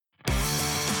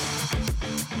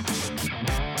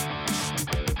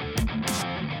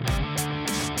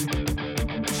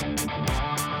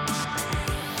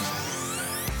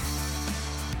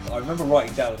remember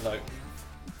writing down a note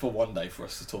for one day for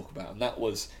us to talk about, and it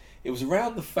was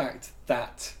around the fact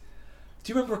that,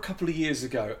 do you remember a couple of years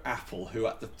ago, Apple, who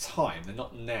at the time, they're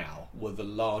not now, were the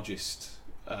largest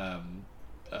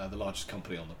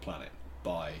company on the planet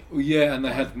by... Well, yeah, and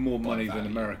they had more money than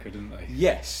America, didn't they?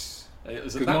 Yes. It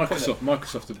was because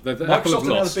Microsoft are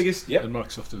now the biggest. Yep. And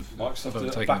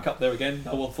Microsoft are back up there again.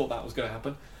 No one thought that was going to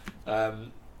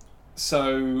happen.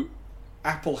 So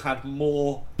Apple had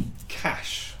more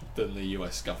cash than the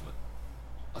US government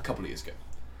a couple of years ago.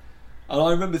 And I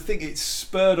remember thinking it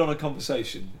spurred on a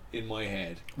conversation in my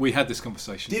head. We had this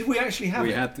conversation. Did we actually have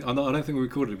it? I don't think we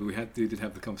recorded it, but we did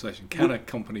have the conversation. Can a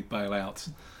company bail out?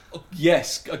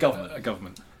 Yes, a government. A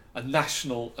government. A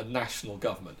national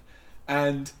government.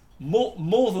 And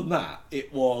more than that,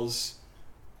 it was,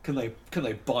 can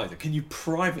they buy them? Can you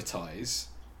privatise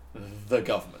the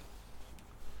government?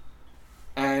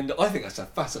 And I think that's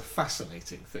a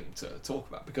fascinating thing to talk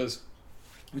about, because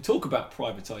we talk about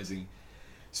privatising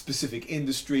specific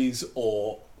industries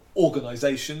or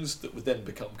organisations that would then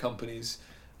become companies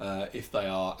if they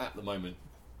are at the moment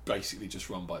basically just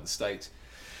run by the state.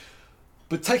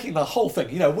 But taking the whole thing,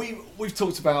 we've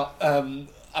talked about, and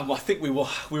I think we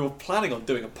were planning on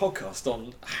doing a podcast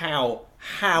on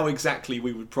how exactly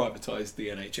we would privatise the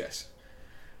NHS.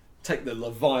 Take the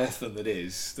leviathan that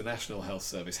is the National Health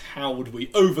Service. How would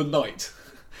we overnight?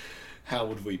 How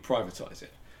would we privatise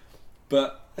it?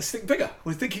 But let's think bigger.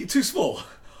 We're thinking too small.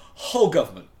 Whole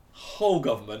government.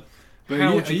 But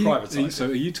how would you privatise it? So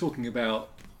are you talking about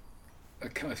a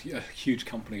huge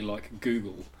company like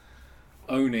Google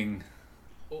owning,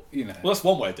 well, that's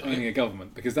one way of doing owning a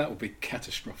government? Because that would be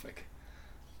catastrophic.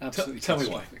 Absolutely tell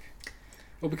catastrophic. Me why.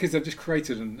 Well, because they've just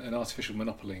created an artificial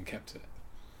monopoly and kept it.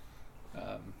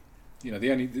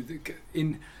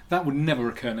 That would never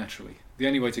occur naturally. The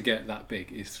only way to get that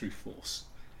big is through force.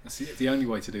 That's the only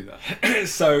way to do that.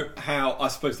 So I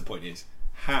suppose the point is,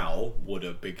 how would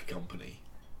a big company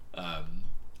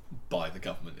buy the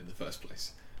government in the first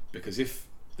place? Because if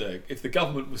the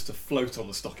government was to float on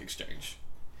the stock exchange,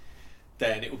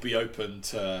 then it would be open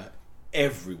to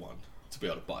everyone to be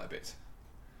able to buy a bit.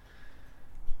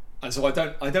 And so I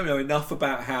don't know enough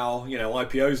about how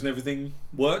IPOs and everything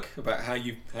work, about how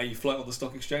you float on the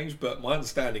stock exchange. But my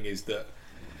understanding is that.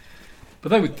 But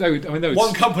they would.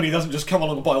 One company doesn't just come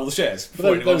along and buy all the shares.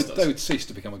 But they would cease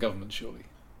to become a government, surely.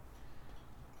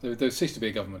 They would cease to be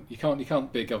a government. You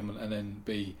can't be a government and then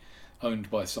be owned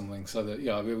by something, so that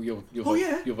your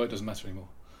vote doesn't matter anymore.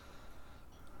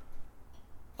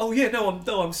 Oh yeah,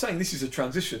 I'm saying this is a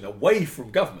transition away from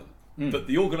government, but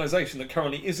the organisation that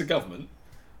currently is a government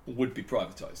would be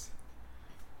privatised.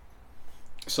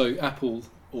 So Apple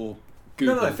or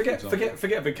Google? No, forget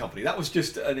a big company. That was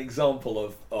just an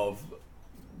example of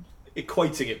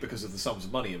equating it because of the sums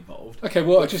of money involved. Okay,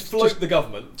 well, just float the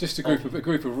government. Just a group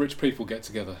of rich people get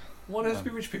together. Why does it have to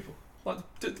be rich people? Like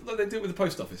they do it with the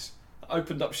post office.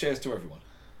 Opened up shares to everyone.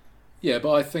 Yeah,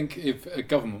 but I think if a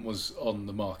government was on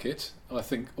the market, I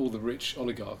think all the rich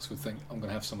oligarchs would think, I'm going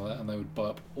to have some of that, and they would buy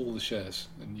up all the shares,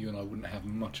 and you and I wouldn't have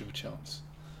much of a chance.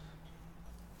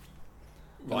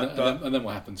 Right, and then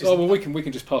what happens? We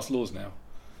can just pass laws now.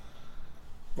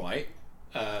 Right.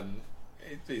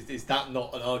 Is that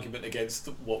not an argument against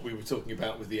what we were talking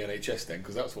about with the NHS then?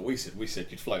 Because that's what we said. We said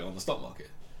you'd float on the stock market.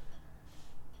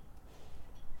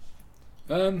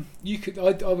 You could.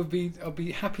 I'd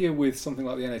be happier with something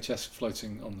like the NHS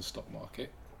floating on the stock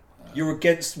market. You're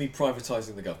against me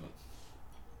privatising the government.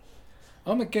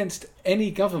 I'm against any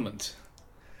government.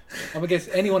 I'm against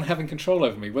anyone having control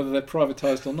over me, whether they're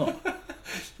privatised or not.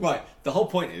 Right. The whole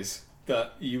point is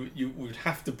that you would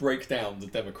have to break down the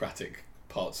democratic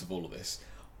parts of all of this.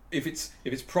 If it's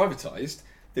privatised,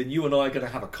 then you and I are going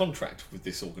to have a contract with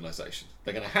this organisation.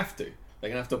 They're going to have to. They're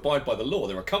going to have to abide by the law.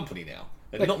 They're a company now.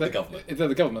 They're not the government. If they're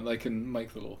the government, they can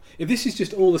make the law. If this is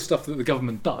just all the stuff that the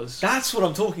government does... That's what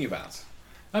I'm talking about.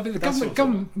 I mean, the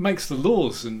government makes the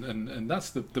laws, and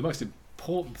that's the most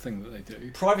important thing that they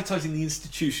do. Privatising the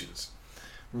institutions.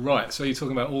 Right, so you're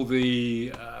talking about all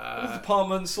the... all the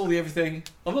departments, all the everything.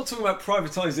 I'm not talking about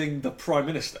privatising the Prime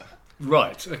Minister.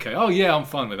 Right, okay. Oh, yeah, I'm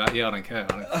fine with that. Yeah, I don't care.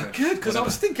 Good, because I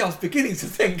was beginning to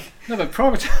think... No, but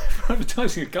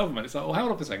privatising a government, it's like, well,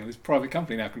 hold on a second, this private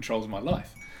company now controls my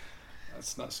life.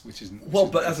 That's which isn't... Well,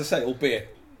 but as I say,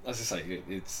 albeit, as I say,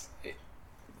 if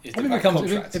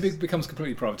it becomes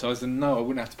completely privatised, then no, I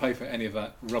wouldn't have to pay for any of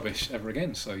that rubbish ever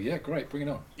again. So yeah, great, bring it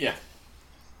on. Yeah,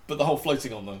 but the whole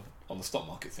floating on the stock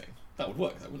market thing, that would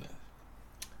work, though, wouldn't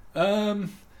it?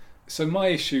 So my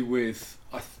issue with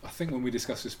I think when we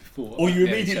discussed this before, or you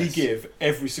immediately give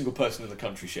every single person in the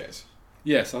country shares.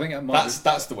 Yes, I think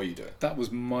that's the way you do it. That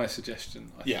was my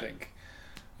suggestion. I think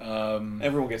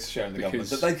everyone gets a share in the government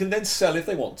that they can then sell if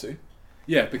they want to.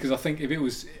 Yeah, because I think if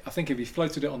you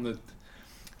floated it on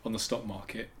the stock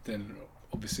market, then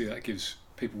obviously that gives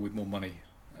people with more money,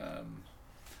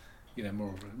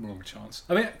 more of a chance.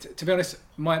 I mean, to be honest,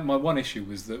 my one issue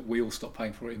was that we all stopped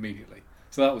paying for it immediately.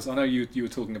 So that was, I know you were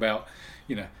talking about,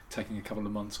 taking a couple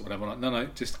of months or whatever. Like, no,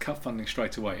 just cut funding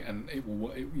straight away, and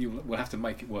you will have to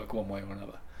make it work one way or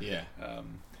another. Yeah.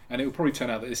 And it will probably turn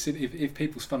out that if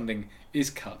people's funding is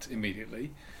cut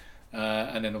immediately,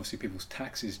 and then obviously people's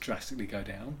taxes drastically go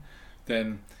down,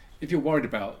 then if you're worried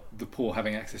about the poor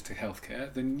having access to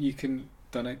healthcare, then you can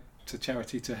donate to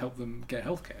charity to help them get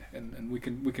healthcare, and we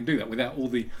can do that without all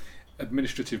the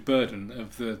administrative burden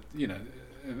of the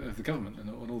of the government and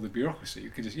all the bureaucracy.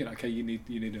 You can just okay, you need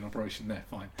an operation there,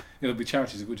 fine. There'll be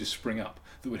charities that would just spring up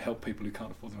that would help people who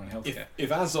can't afford their own healthcare.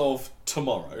 If as of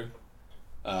tomorrow,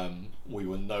 we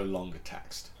were no longer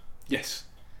taxed. Yes.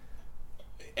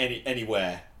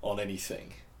 Anywhere on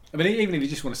anything. I mean, even if you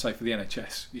just want to say for the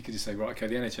NHS, you could just say, right, okay,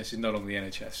 the NHS is no longer the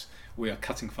NHS. We are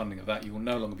cutting funding of that. You will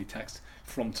no longer be taxed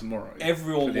from tomorrow.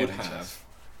 Everyone would have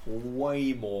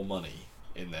way more money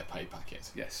in their pay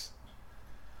packet. Yes.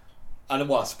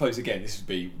 And I suppose again, this would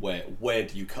be where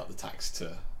do you cut the tax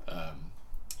to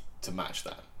match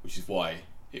that? Which is why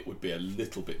it would be a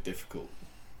little bit difficult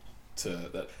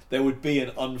that there would be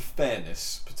an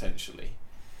unfairness potentially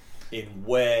in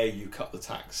where you cut the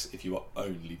tax if you are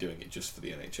only doing it just for the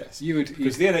NHS.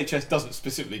 Because the NHS doesn't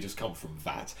specifically just come from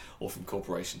VAT or from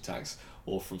corporation tax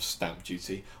or from stamp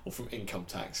duty or from income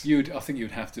tax. I think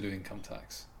you'd have to do income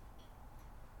tax.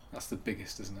 That's the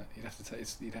biggest, isn't it? You'd have to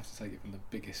take it from the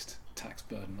biggest tax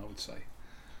burden, I would say.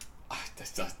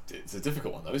 It's a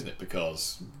difficult one though, isn't it?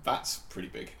 Because VAT's pretty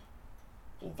big.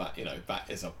 Or VAT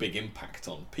is a big impact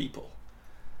on people.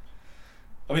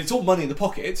 I mean, it's all money in the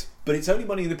pocket, but it's only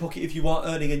money in the pocket if you are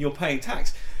earning and you're paying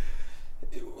tax.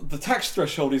 The tax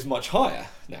threshold is much higher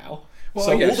now,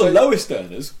 so the lowest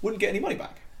earners wouldn't get any money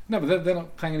back. No, but they're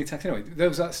not paying any tax anyway. There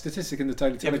was that statistic in the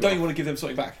Daily Telegraph. Yeah, but don't you want to give them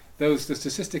something back? There was the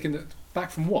statistic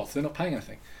back from what? They're not paying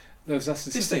anything. There was that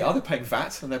statistic. Yes, they're paying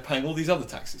VAT and they're paying all these other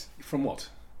taxes. From what?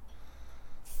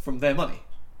 From their money.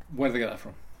 Where do they get that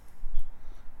from?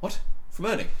 What? From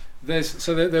earning. There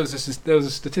was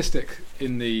a statistic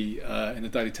in the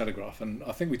Daily Telegraph, and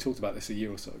I think we talked about this a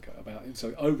year or so ago.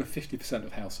 So over 50%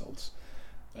 of households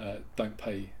don't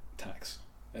pay tax,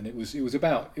 and it was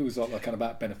about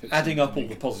benefits. Adding up all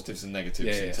the positives and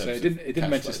negatives. Yeah. So it didn't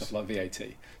mention stuff like VAT.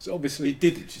 So obviously it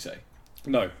did. Did you say?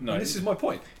 No. And this is my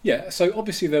point. Yeah. So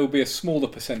obviously there will be a smaller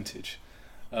percentage,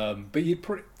 but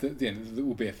that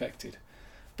will be affected.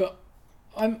 But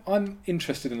I'm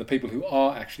interested in the people who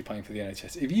are actually paying for the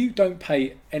NHS. If you don't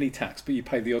pay any tax, but you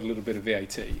pay the odd little bit of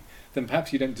VAT, then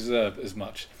perhaps you don't deserve as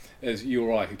much as you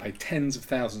or I, who pay tens of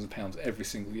thousands of pounds every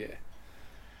single year.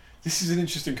 This is an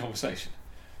interesting conversation.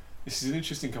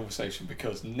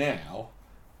 Because now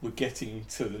we're getting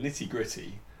to the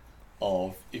nitty-gritty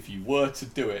of if you were to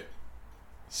do it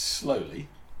slowly,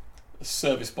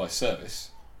 service by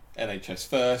service, NHS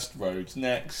first, roads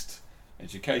next,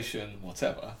 education,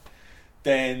 whatever,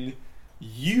 then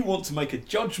you want to make a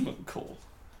judgment call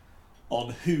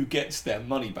on who gets their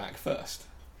money back first.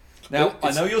 Now,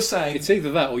 I know you're saying it's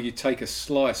either that or you take a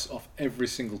slice off every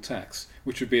single tax,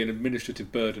 which would be an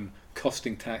administrative burden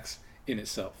costing tax in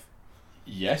itself.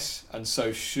 Yes, and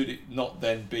so should it not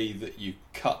then be that you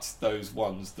cut those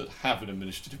ones that have an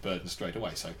administrative burden straight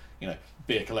away? So,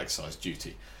 vehicle excise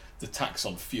duty, the tax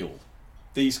on fuel,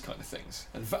 these kind of things.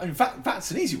 And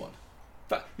VAT's an easy one.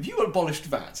 If you abolished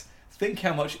VAT, think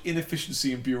how much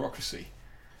inefficiency and bureaucracy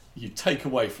you take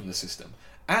away from the system,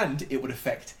 and it would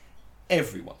affect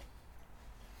everyone.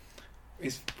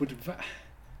 Do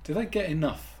they get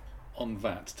enough on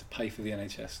VAT to pay for the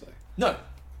NHS though? No.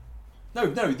 The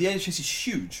NHS is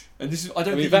huge, and this is. I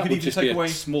don't think that you could would even just take be away a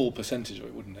small percentage of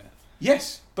it, wouldn't it?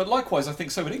 Yes, but likewise, I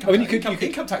think so with income tax.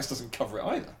 Income tax doesn't cover it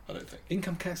either. I don't think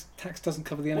income tax doesn't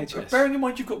cover the NHS. Well, bearing in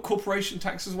mind you've got corporation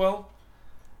tax as well.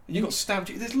 You've got stamp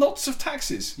duty. There's lots of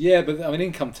taxes. Yeah, but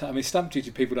stamp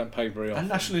duty people don't pay very often. And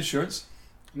national insurance.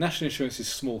 National insurance is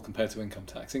small compared to income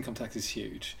tax. Income tax is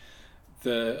huge.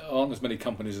 There aren't as many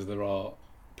companies as there are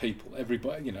people.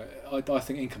 Everybody, I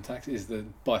think income tax is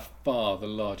by far the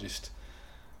largest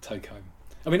take home.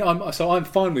 I mean, I'm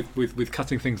fine with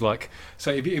cutting things like,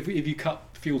 say, if you cut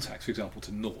fuel tax, for example,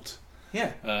 to naught.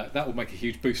 Yeah, that would make a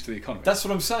huge boost to the economy. That's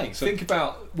what I'm saying. So think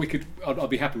about. I'd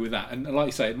be happy with that, and like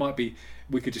you say, it might be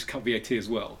we could just cut VAT as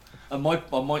well. And my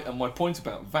point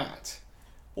about VAT,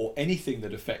 or anything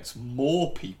that affects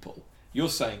more people, you're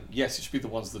saying yes, it should be the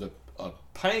ones that are are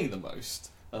paying the most,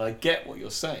 and I get what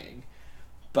you're saying,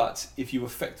 but if you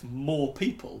affect more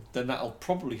people, then that'll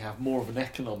probably have more of an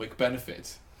economic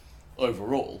benefit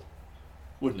overall,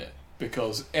 wouldn't it?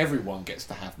 Because everyone gets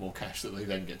to have more cash that they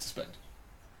then get to spend.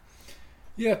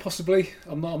 Yeah, possibly.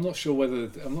 I'm not sure whether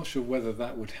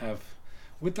that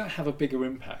would that have a bigger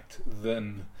impact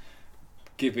than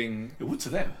giving It would to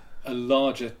them. a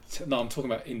larger. No, I'm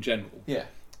talking about in general. Yeah.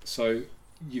 So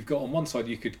you've got on one side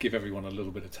you could give everyone a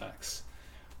little bit of tax,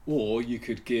 or you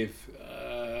could give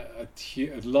a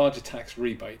larger tax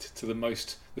rebate to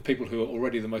the people who are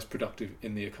already the most productive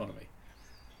in the economy.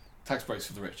 Tax breaks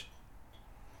for the rich.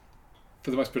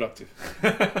 For the most productive.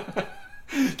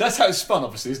 That's how it's spun,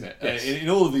 obviously, isn't it? Yes. In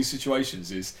all of these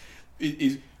situations,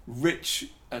 is rich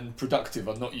and productive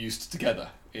are not used together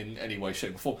in any way,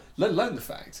 shape, or form. Let alone the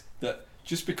fact that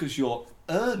just because you're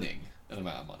earning an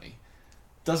amount of money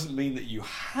doesn't mean that you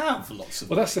have lots of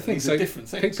money. Well, that's the thing. These So are different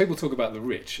things. people talk about the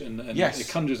rich, and Yes. it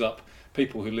conjures up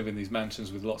people who live in these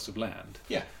mansions with lots of land.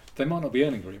 Yeah. They might not be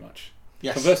earning very much.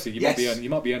 Yes. Conversely, you Yes.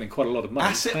 might be earning quite a lot of money.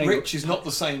 Asset paying- rich is not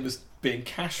the same as being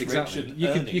cash Exactly. rich and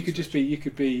You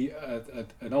could be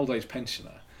an old age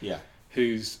pensioner yeah.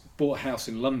 who's bought a house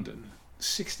in London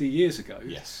 60 years ago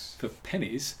Yes. for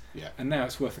pennies, Yeah. and now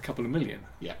it's worth a couple of million.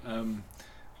 Yeah.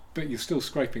 But you're still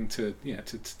scraping to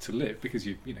live because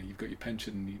you've got your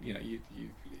pension.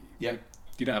 Yeah.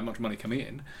 You don't have much money coming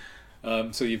in.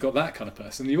 So you've got that kind of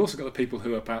person. You've also got the people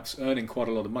who are perhaps earning quite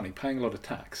a lot of money, paying a lot of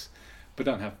tax, but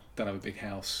don't have a big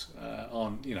house,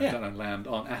 don't own land,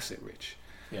 aren't asset rich.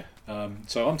 Yeah.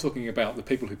 So I'm talking about the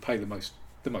people who pay the most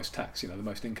tax, the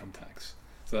most income tax.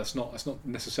 So that's not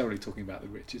necessarily talking about the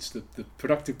rich. It's the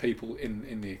productive people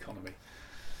in the economy.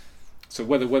 So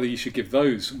whether you should give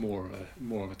those more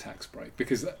of a tax break,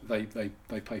 because they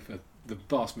pay for the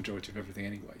vast majority of everything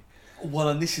anyway. Well,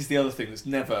 and this is the other thing that's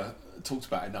never talked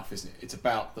about enough, isn't it? It's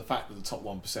about the fact that the top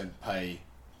 1% pay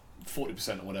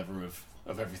 40% or whatever of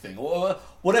everything, or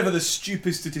whatever the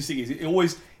stupid statistic is.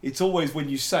 It's always when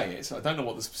you say it. So I don't know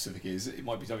what the specific is. It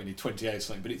might be only 28 or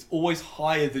something, but it's always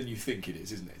higher than you think it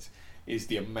is, isn't it? Is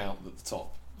the amount that the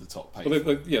top pay. Well,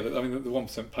 the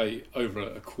 1% pay over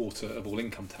a quarter of all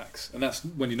income tax, and that's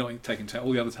when you're not taking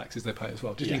all the other taxes they pay as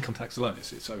well. Just income tax alone,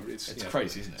 it's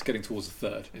crazy, isn't it? It's getting towards a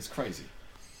third. It's crazy.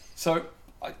 So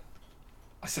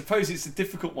I suppose it's a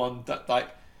difficult one that, like,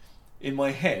 in my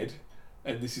head,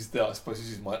 and I suppose this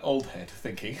is my old head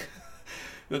thinking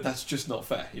that's just not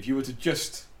fair. If you were to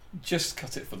just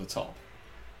cut it for the top,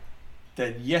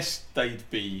 then yes, they'd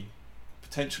be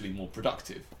potentially more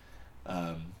productive.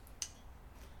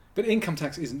 But income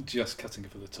tax isn't just cutting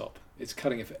it for the top; it's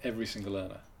cutting it for every single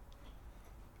earner.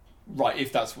 Right,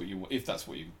 if that's what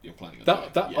you're planning on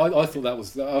I thought that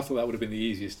would have been the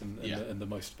easiest and the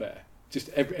most fair. Just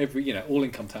every all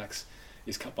income tax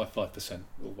is cut by 5%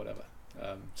 or whatever.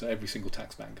 So every single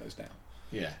tax band goes down.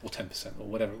 Yeah. Or 10% or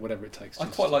whatever it takes.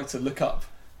 I'd quite like to look up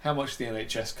how much the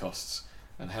NHS costs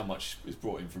and how much is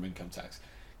brought in from income tax.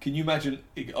 Can you imagine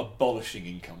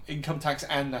abolishing income tax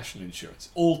and national insurance?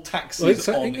 All taxes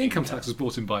on income tax was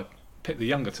brought in by Pitt the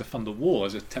Younger to fund the war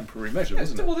as a temporary measure,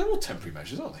 wasn't it? Well, they're all temporary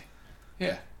measures, aren't they?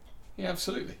 Yeah. Yeah,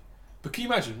 absolutely. But can you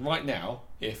imagine right now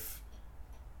if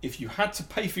you had to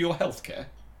pay for your healthcare,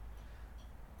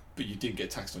 but you didn't get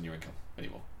taxed on your income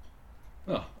anymore?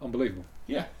 Oh, unbelievable.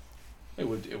 Yeah. It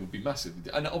would be massive.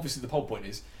 And obviously the whole point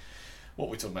is, what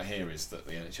we're talking about here is that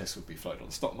the NHS would be floated on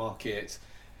the stock market.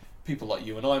 People like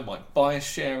you and I might buy a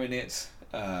share in it.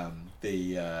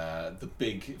 The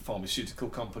big pharmaceutical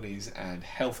companies and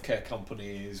healthcare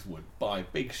companies would buy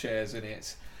big shares in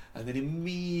it and then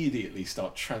immediately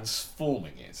start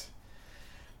transforming it,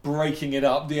 breaking it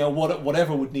up,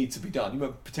 whatever would need to be done.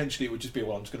 Potentially it would just be,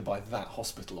 well, I'm just going to buy that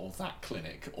hospital or that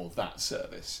clinic or that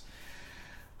service.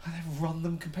 And then run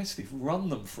them competitive, run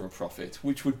them for a profit,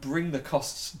 which would bring the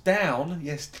costs down.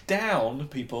 Yes, down,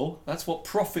 people. That's what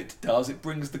profit does. It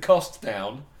brings the cost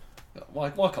down. Why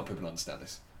can't people understand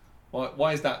this?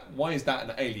 Why is that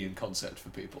an alien concept for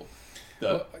people?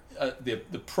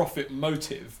 The profit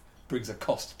motive brings a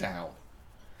cost down.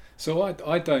 So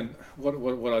I don't. What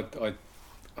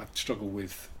I struggle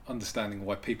with understanding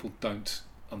why people don't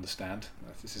understand.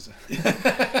 This is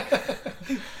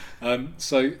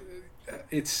so.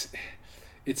 It's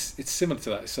similar to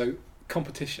that. So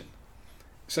competition.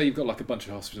 Say you've got like a bunch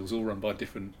of hospitals all run by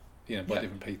different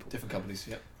different people, different companies.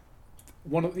 Yeah.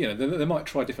 They might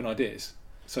try different ideas.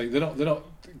 So they're not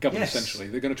governed centrally.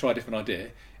 They're going to try a different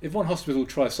idea. If one hospital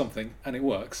tries something and it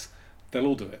works, they'll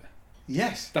all do it.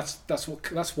 Yes. That's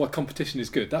why competition is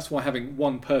good. That's why having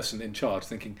one person in charge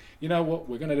thinking, you know what,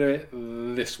 we're going to do it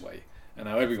this way, and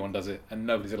now everyone does it, and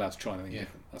nobody's allowed to try anything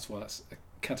different. That's why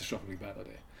catastrophically bad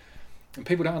idea. And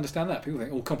people don't understand that. People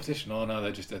think, competition. Oh no,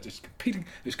 they're just competing.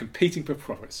 They're just competing for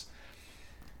profits.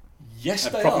 Yes,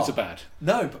 and they profits are. are bad.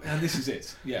 No, and this is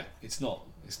it. Yeah, it's not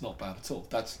bad at all.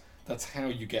 That's how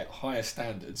you get higher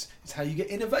standards. It's how you get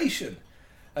innovation,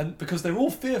 and because they're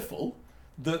all fearful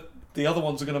that the other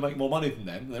ones are going to make more money than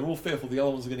them, they're all fearful the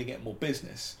other ones are going to get more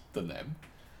business than them.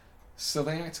 So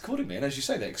they act accordingly, and as you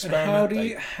say, they experiment.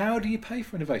 And how do you pay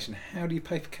for innovation? How do you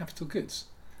pay for capital goods?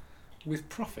 With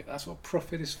profit. That's what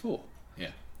profit is for.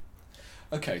 Yeah.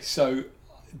 Okay, so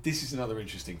this is another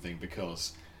interesting thing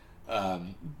because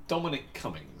Dominic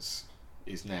Cummings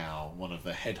is now one of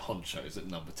the head honchos at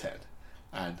number 10.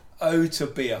 And to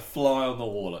be a fly on the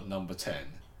wall at number 10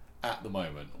 at the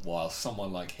moment, while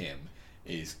someone like him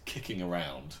is kicking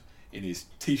around in his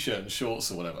t-shirt and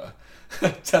shorts or whatever,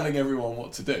 telling everyone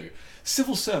what to do.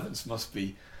 Civil servants must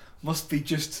be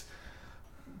just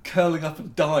curling up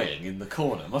and dying in the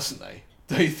corner, mustn't they?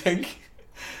 Do you think?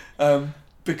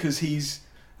 Because he's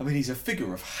a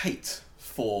figure of hate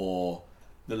for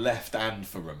the left and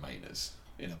for Remainers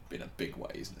in a big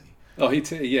way, isn't he? Oh, he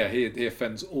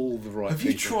offends all the right Have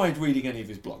people. you tried reading any of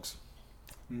his blogs?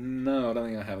 No, I don't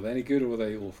think I have. Are they any good or are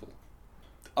they awful?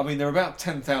 I mean, they're about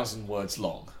 10,000 words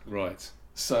long. Right.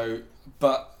 So,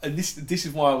 and this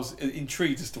is why I was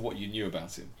intrigued as to what you knew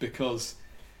about him, because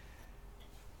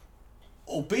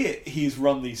albeit he's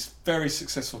run these very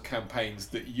successful campaigns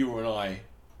that you and I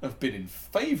have been in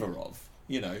favour of,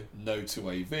 No to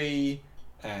AV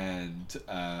and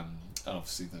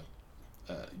obviously the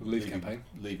Leave campaign,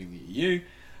 leaving the EU.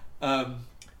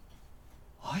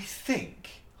 I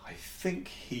think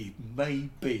he may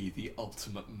be the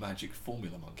ultimate magic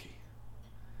formula monkey.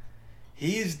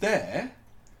 He is there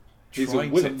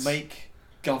trying to make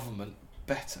government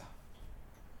better.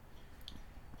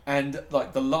 And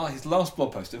like his last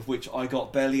blog post, of which I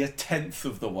got barely a tenth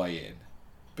of the way in,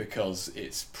 because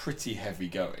it's pretty heavy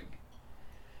going,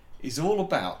 is all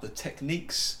about the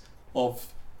techniques of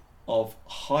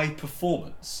high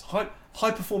performance,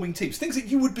 high performing teams, things that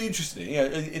you would be interested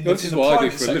in. This is what I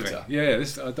do for sector. a living.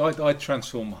 Yeah, I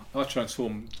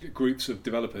transform groups of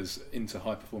developers into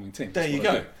high performing teams. There you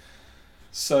go.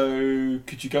 So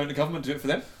could you go into government and do it for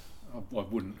them? I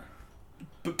wouldn't.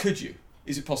 But could you?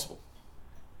 Is it possible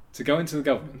to go into the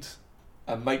government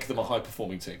and make them a high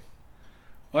performing team?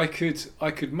 I think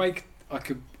I could make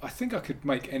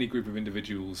any group of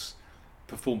individuals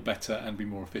perform better and be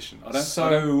more efficient.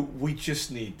 We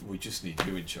just need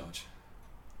you in charge.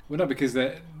 Well, no, because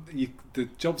the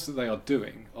jobs that they are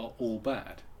doing are all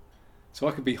bad. So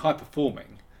I could be high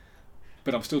performing,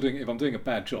 but I'm still doing. If I'm doing a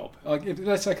bad job,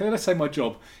 let's say my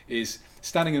job is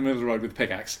standing in the middle of the road with a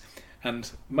pickaxe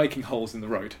and making holes in the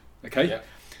road. Okay. Yeah.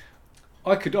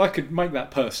 I could make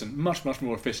that person much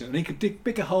more efficient, and he could dig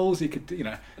bigger holes. He could,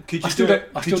 Could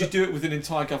you do it with an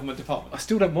entire government department? I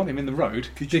still don't want him in the road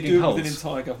Could you digging do it holes. with an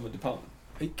entire government department?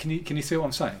 Can you see what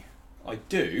I'm saying? I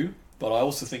do, but I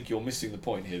also think you're missing the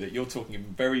point here, that you're talking in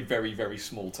very, very, very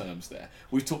small terms there.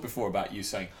 We've talked before about you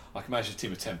saying, I can manage a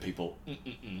team of 10 people,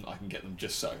 I can get them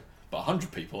just so. But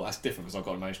 100 people, that's different, because I've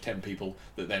got to manage 10 people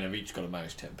that then have each got to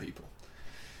manage 10 people.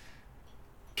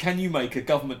 Can you make a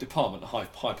government department high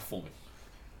performing?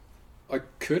 I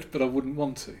could, but I wouldn't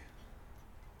want to.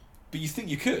 But you think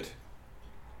you could?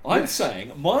 I'm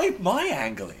saying, my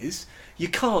angle is, you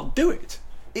can't do it.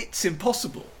 It's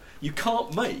impossible. You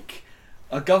can't make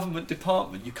a government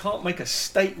department, you can't make a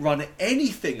state-run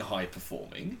anything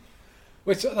high-performing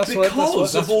because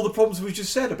of all the problems we've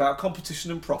just said about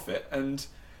competition and profit and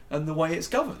the way it's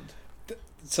governed.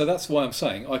 So that's why I'm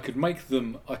saying I could make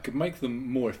them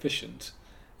more efficient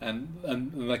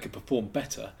and they could perform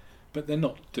better, but they're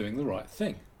not doing the right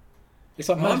thing. It's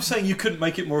like I'm saying you couldn't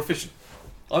make it more efficient.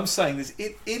 I'm saying there's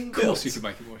inbuilt. Of course you can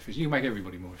make it more efficient. You can make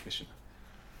everybody more efficient.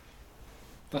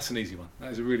 That's an easy one.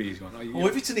 That is a really easy one. Well,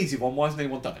 if it's an easy one, why hasn't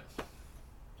anyone done it?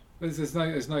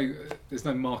 There's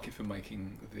no market for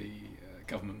making the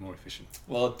government more efficient.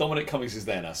 Well, Dominic Cummings is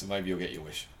there now, so maybe you'll get your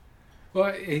wish.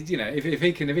 Well, if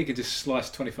he can just slice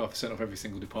 25% off every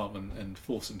single department and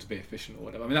force them to be efficient or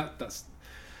whatever. I mean that's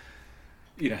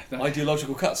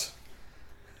ideological cuts.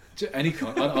 Any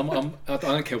kind. I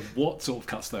don't care what sort of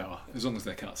cuts they are, as long as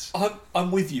they're cuts. I'm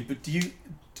with you, but do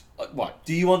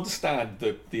you understand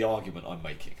the argument I'm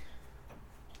making?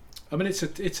 I mean,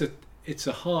 it's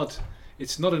a hard.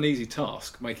 It's not an easy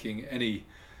task making any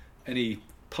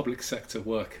public sector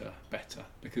worker better,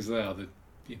 because they are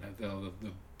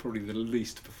probably the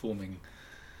least performing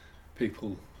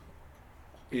people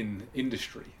in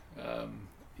industry.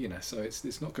 So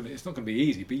it's not going to be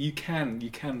easy, but you can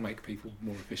make people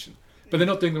more efficient. But they're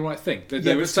not doing the right thing. They're but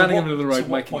to standing in what- the middle of the to road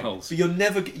what making point? holes. But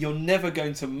you're never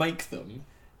going to make them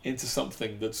into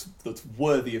something that's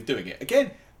worthy of doing it.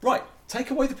 Again, right?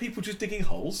 Take away the people just digging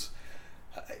holes.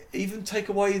 Even take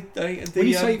away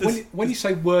When you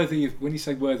say worthy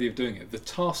of doing it, the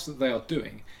tasks that they are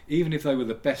doing, even if they were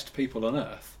the best people on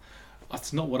earth,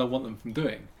 that's not what I want them from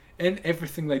doing. And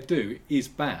everything they do is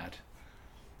bad.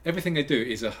 Everything they do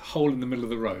is a hole in the middle of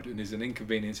the road and is an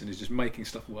inconvenience and is just making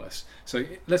stuff worse. So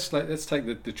let's take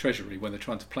the Treasury when they're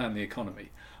trying to plan the economy.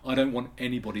 I don't want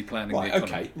anybody planning the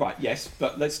economy. Okay, right, yes,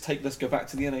 but let's go back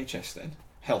to the NHS then.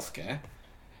 Healthcare.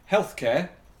 Healthcare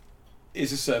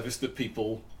is a service that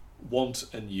people want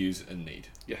and use and need.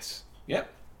 Yes. Yep.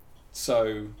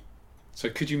 So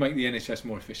could you make the NHS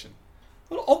more efficient?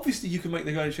 well, obviously you can make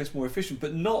the NHS more efficient,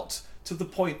 but not to the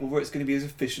point where it's going to be as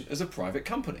efficient as a private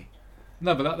company.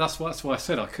 No, but that's why I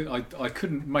said I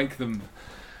couldn't make them.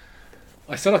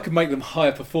 I said I could make them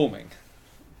higher performing,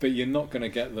 but you're not going to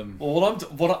get them. Well,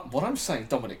 what I'm saying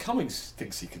Dominic Cummings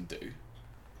thinks he can do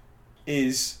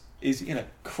is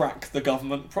crack the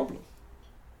government problem.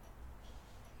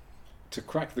 To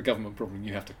crack the government problem,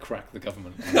 you have to crack the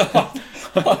government.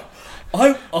 I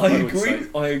would say. agree.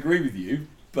 I agree with you,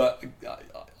 but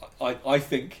I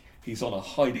think he's on a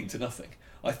hiding to nothing.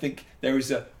 I think there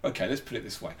is let's put it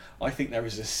this way. I think there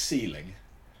is a ceiling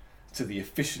to the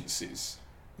efficiencies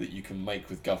that you can make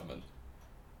with government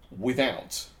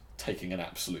without taking an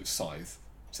absolute scythe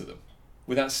to them,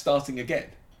 without starting again,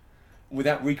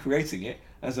 without recreating it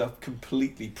as a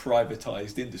completely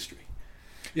privatised industry.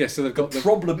 Yeah, so they've got The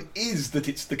problem is that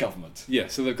it's the government. Yeah,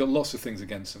 so they've got lots of things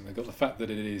against them. They've got the fact that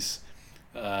it is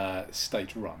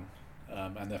state-run,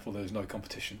 and therefore there's no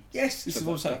competition. Yes, this So is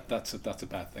what I'm saying. That's a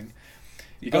bad thing.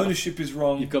 Ownership is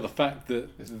wrong. You've got the fact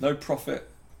that There's no profit.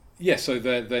 yeah, so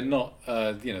they're not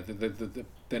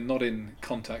they're not in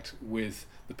contact with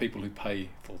the people who pay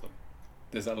for them.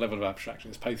 There's that level of abstraction.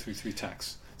 It's paid through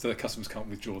tax, so the customers can't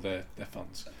withdraw their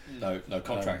funds. No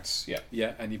contracts. Yeah.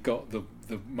 Yeah, and you've got the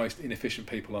most inefficient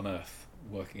people on earth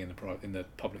working in the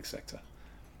public sector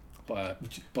by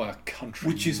a country.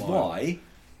 Which is mile. why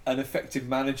an effective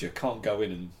manager can't go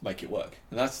in and make it work.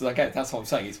 And that's what I'm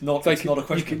saying. It's not They it's could- not a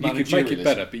question you of could make it managerialism.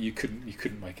 better, but you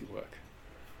couldn't make it work.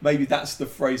 Maybe that's the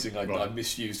phrasing I Right.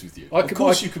 misused with you. I Of could-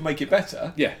 course I- you can make it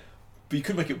better, Yeah, but you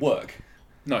couldn't make it work.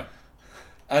 no,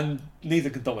 And neither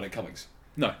can Dominic Cummings.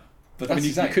 no. But I that's mean,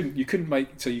 his aim. you couldn't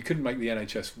make the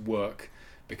NHS work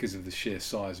because of the sheer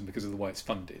size and because of the way it's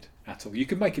funded at all. You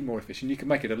could make it more efficient. You could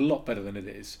make it a lot better than it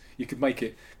is. You could make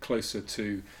it closer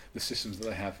to the systems that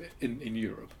they have in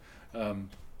Europe. Even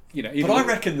But I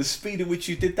reckon the speed at which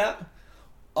you did that,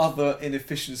 other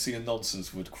inefficiency and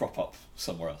nonsense would crop up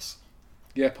somewhere else.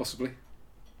 yeah, possibly.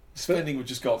 Spending would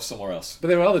just go up somewhere else. But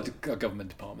there are other government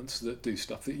departments that do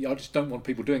stuff that I just don't want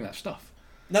people doing that stuff.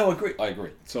 No, I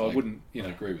agree. So I wouldn't, I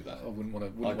agree with that. I wouldn't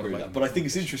want to. I agree with that. But I think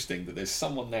it's interesting that there's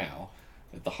someone now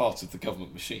at the heart of the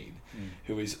government machine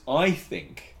who is, I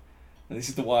think, and this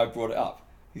is the way I brought it up,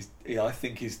 I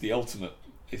think is the ultimate,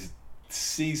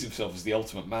 sees himself as the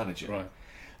ultimate manager. Right.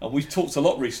 And we've talked a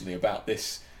lot recently about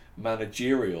this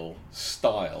managerial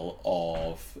style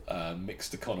of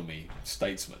mixed economy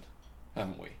statesman,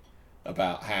 haven't we?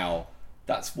 About how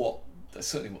that's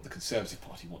certainly what the Conservative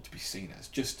Party want to be seen as,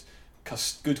 just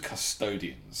good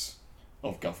custodians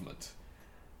of government,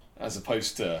 as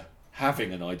opposed to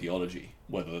having an ideology,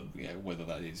 whether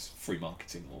that is free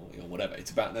marketing or whatever.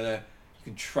 It's about you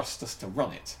can trust us to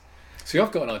run it. See,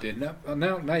 I've got an idea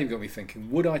now. You've got me thinking.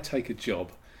 Would I take a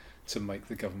job to make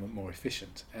the government more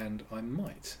efficient? And I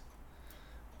might,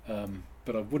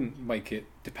 but I wouldn't make it.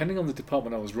 Depending on the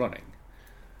department I was running,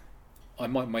 I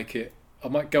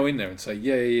might go in there and say,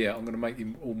 yeah, I'm going to make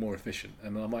you all more efficient,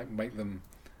 and I might make them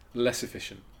less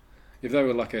efficient. If they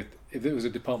were if it was a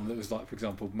department that was like, for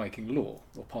example, making law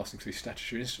or passing through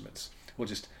statutory instruments, or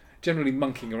just generally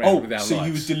monkeying around with our so lives.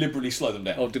 you would deliberately slow them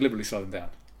down. Or deliberately slow them down.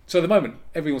 So at the moment,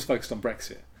 everyone's focused on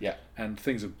Brexit, Yeah, and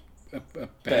things are barely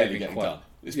behaving getting quite. done.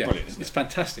 It's Yeah, brilliant, isn't it's it?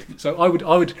 fantastic. So I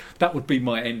would. That would be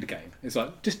my end game. It's like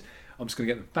I'm just going to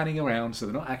get them fanning around, so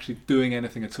they're not actually doing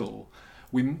anything at all.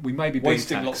 We may be being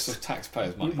Wasting taxed. lots of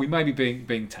taxpayers' money. We may be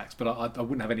being taxed, but I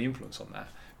wouldn't have any influence on that.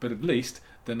 But at least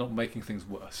they're not making things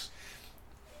worse.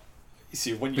 You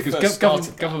see, when you Because first started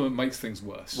that, government makes things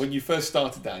worse. when you first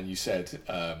started that, and you said,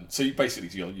 so you basically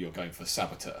you're going for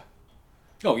saboteur.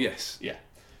 Oh yes. Yeah,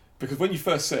 because when you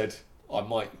first said I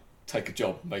might take a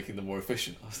job making them more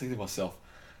efficient, I was thinking to myself,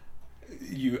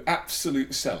 you absolute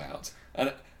sellout.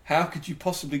 And how could you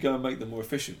possibly go and make them more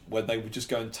efficient when they would just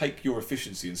go and take your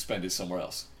efficiency and spend it somewhere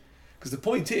else? Because the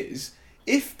point is,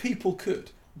 if people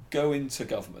could go into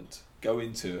government go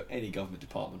into any government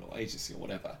department or agency or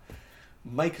whatever,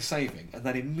 make a saving, and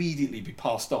then immediately be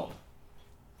passed on,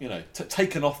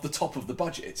 taken off the top of the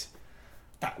budget,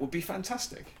 that would be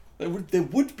fantastic. There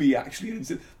would be actually,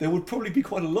 there would probably be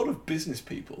quite a lot of business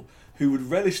people who would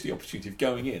relish the opportunity of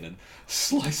going in and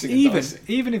slicing and dicing.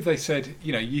 Even if they said,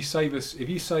 if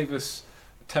you save us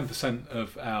 10%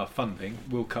 of our funding,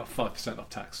 we'll cut 5% off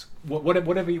tax.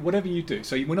 Whatever you do.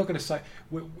 So we're not going to say,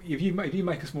 if you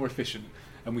make us more efficient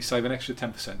and we save an extra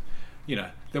 10%,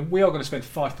 then we are going to spend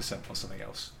 5% on something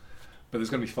else. But there's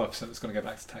going to be 5% that's going to go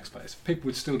back to taxpayers. People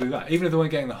would still do that, even if they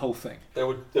weren't getting the whole thing. There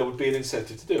would be an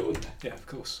incentive to do it, wouldn't there? Yeah, of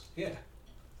course. Yeah.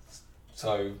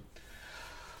 So,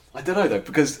 I don't know though,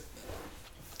 because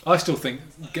I still think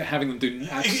having them do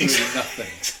absolutely nothing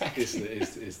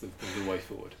is the way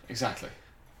forward. Exactly.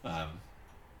 And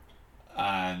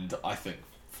I think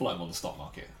float them on the stock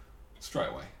market straight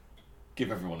away.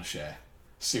 Give everyone a share.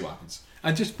 See what happens.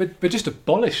 And just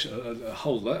abolish a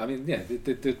whole lot. I mean,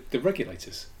 the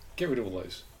regulators. Get rid of all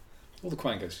those. All the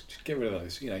quangos. Just get rid of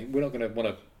those. We're not going to want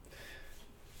to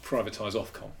privatise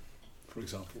Ofcom, for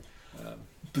example.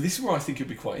 But this is where I think it'd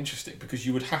be quite interesting, because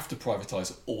you would have to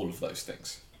privatise all of those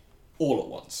things. All at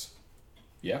once.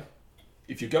 Yeah?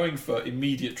 If you're going for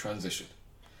immediate transition,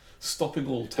 stopping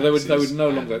all taxes... So they would no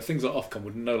longer... Things like Ofcom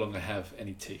would no longer have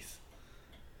any teeth.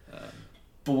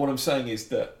 But what I'm saying is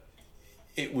that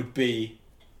it would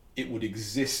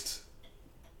exist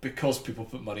because people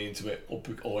put money into it, or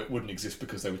it wouldn't exist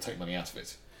because they would take money out of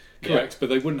it. Correct, but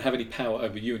they wouldn't have any power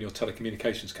over you and your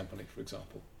telecommunications company, for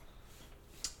example.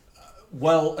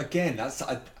 Well, again, that's...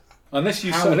 Unless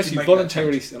you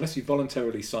voluntarily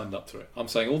signed up to it. I'm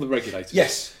saying all the regulators.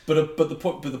 Yes, but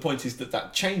the point is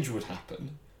that change would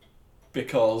happen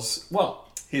because,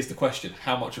 well, here's the question: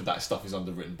 how much of that stuff is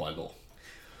underwritten by law?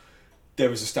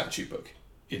 There is a statute book.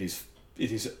 It is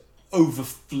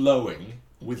overflowing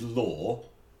with law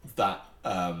that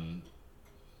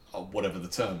whatever the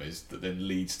term is, that then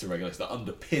leads to regulations, that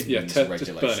underpins regulation.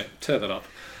 Just burn it, tear that up.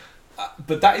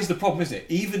 But that is the problem, isn't it?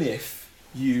 Even if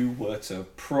you were to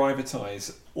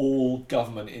privatise all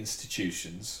government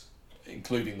institutions,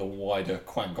 including the wider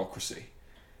quangocracy,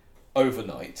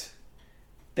 overnight,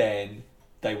 then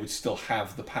they would still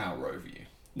have the power over you.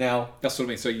 Now, that's what I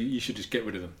mean. So you should just get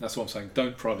rid of them. That's what I'm saying.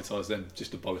 Don't privatise them.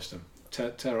 Just abolish them.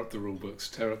 Tear up the rule books.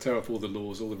 Tear up all the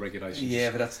laws, all the regulations.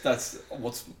 Yeah, but that's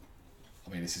what's. I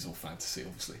mean, this is all fantasy,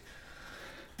 obviously.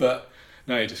 But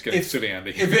no, you're just getting silly,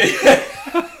 Andy.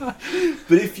 But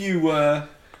if you were.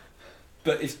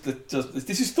 But if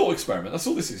this is thought experiment. That's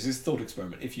all this is. This is thought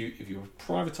experiment. If you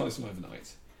privatise them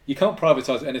overnight. You can't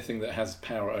privatise anything that has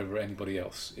power over anybody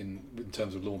else in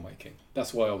terms of lawmaking.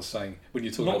 That's why I was saying when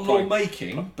you're talking about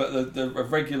lawmaking, but a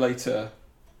regulator.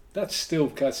 That's still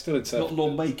interpreting. Not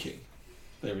lawmaking.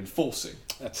 They're enforcing.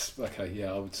 That's okay.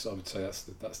 Yeah, I would say that's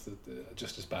the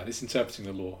just as bad. It's interpreting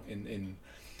the law in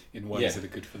ways that are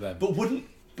good for them. But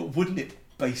wouldn't it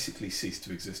basically cease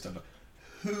to exist under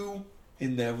who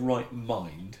in their right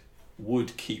mind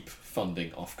would keep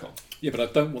funding Ofcom? Yeah, but I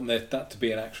don't want that to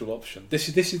be an actual option. This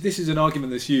is an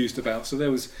argument that's used about. So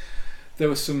there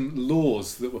were some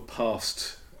laws that were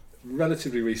passed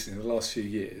relatively recently in the last few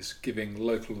years, giving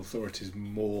local authorities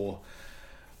more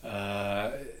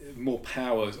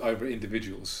powers over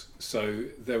individuals. So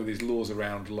there were these laws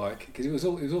around, like, because it was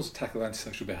also tackle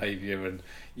antisocial behaviour, and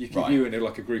you and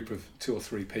like a group of 2 or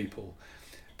 3 people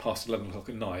past 11 o'clock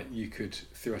at night, you could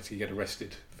theoretically get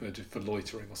arrested for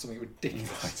loitering or something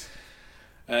ridiculous. Right.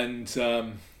 And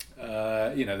the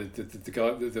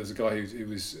guy, there was a guy who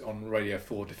was on Radio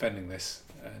 4 defending this,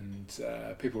 and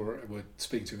people were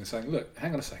speaking to him and saying, "Look,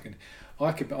 hang on a second.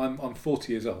 I'm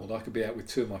 40 years old. I could be out with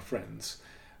 2 of my friends,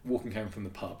 walking home from the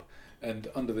pub, and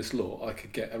under this law, I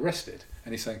could get arrested."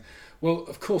 And he's saying, "Well,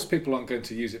 of course, people aren't going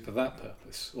to use it for that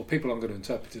purpose, or people aren't going to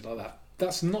interpret it like that.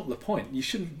 That's not the point. You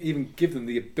shouldn't even give them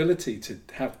the ability to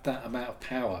have that amount of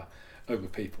power over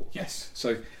people." Yes.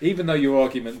 So even though your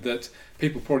argument that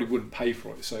people probably wouldn't pay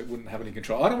for it, so it wouldn't have any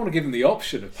control, I don't want to give them the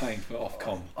option of paying for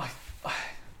Ofcom.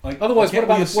 Otherwise,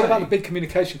 what about the big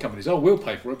communication companies? Oh, we'll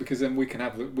pay for it because then we can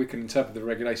interpret the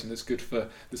regulation that's good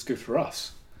for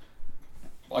us.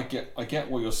 I get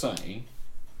what you're saying,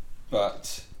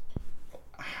 but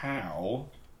how?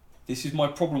 This is my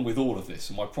problem with all of this,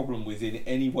 and my problem with in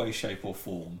any way, shape, or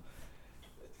form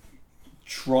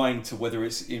trying to, whether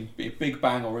it's in big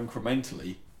bang or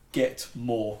incrementally, get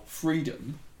more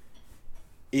freedom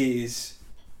is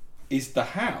the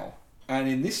how. And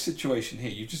in this situation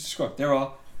here, you just described, there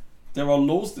are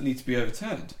laws that need to be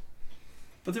overturned,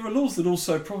 but there are laws that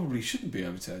also probably shouldn't be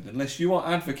overturned unless you are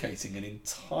advocating an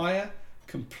entire,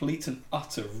 complete and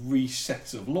utter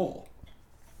reset of law.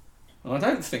 And I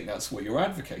don't think that's what you're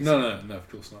advocating. No, of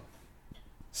course not.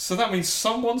 So that means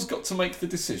someone's got to make the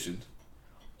decision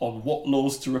on what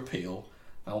laws to repeal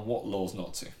and what laws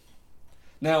not to.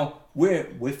 Now,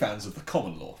 we're fans of the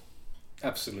common law.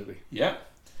 Absolutely. Yeah.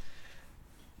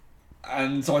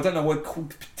 And so I don't know where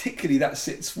particularly that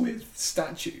sits with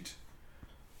statute.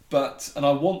 And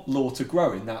I want law to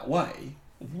grow in that way,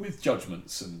 with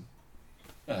judgments and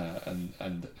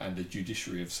a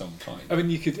judiciary of some kind. I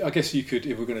mean, I guess you could,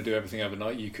 if we're going to do everything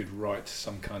overnight, you could write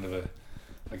some kind of a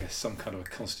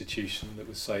constitution that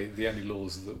would say the only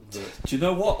laws that Do you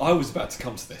know what? I was about to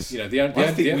come to this. I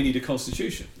think we need a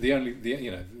constitution. The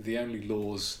only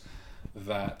laws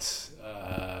that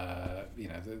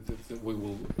that we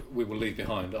will leave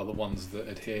behind are the ones that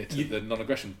adhere to the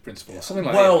non-aggression principle, or something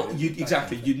like that. Well, you'd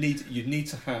need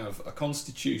to have a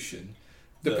constitution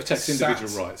that protects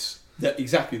individual rights.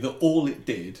 That all it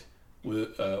did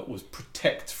was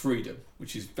protect freedom,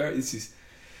 which is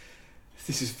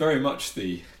this is very much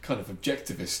the kind of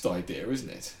objectivist idea,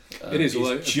 isn't it? It is.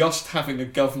 Just having a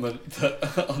government that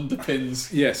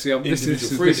underpins. Yes, this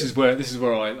is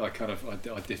where I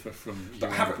differ from you.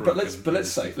 But let's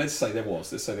say there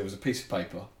was a piece of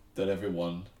paper that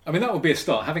everyone. I mean, that would be a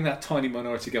start. Having that tiny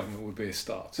minority government would be a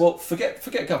start. Well, forget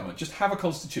government. Just have a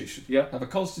constitution. Yeah. Have a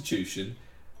constitution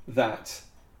that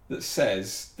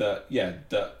says that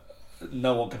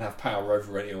no one can have power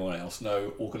over anyone else.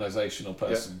 No organisation or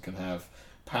person can have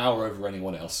power over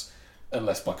anyone else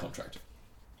unless by contract.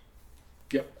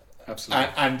 Yep, absolutely.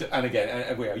 And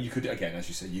again, you could, as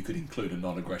you say, you could include a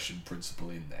non-aggression principle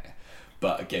in there.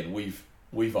 But again,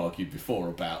 we've argued before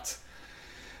about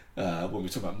when we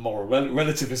talk about moral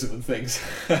relativism and things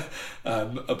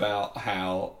about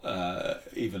how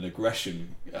even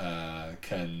aggression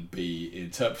can be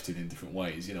interpreted in different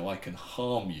ways. I can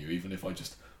harm you even if I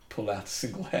just pull out a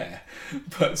single hair,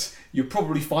 but you're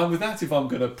probably fine with that if I'm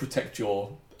going to protect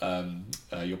your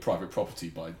private property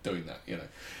by doing that.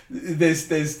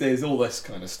 There's all this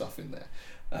kind of stuff in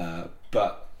there,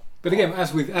 but again,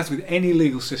 as with any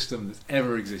legal system that's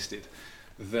ever existed,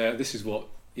 this is what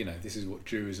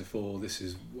juries are for. This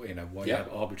is why you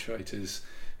have arbitrators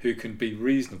who can be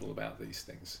reasonable about these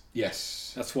things.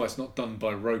 Yes, that's why it's not done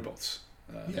by robots.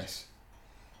 Yes,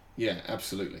 yeah,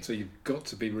 absolutely. So you've got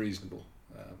to be reasonable.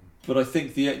 But I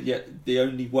think the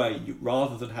only way,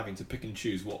 rather than having to pick and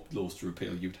choose what laws to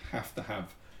repeal, you'd have to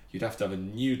have a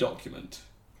new document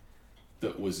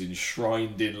that was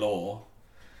enshrined in law.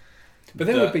 But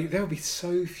there would be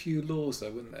so few laws,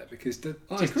 though, wouldn't there?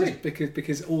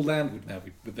 Because all land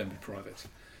would then be private.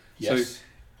 Yes. So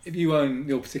if you own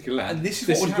your particular land, and this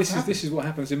is what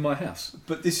happens in my house,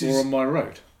 or on my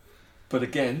road. But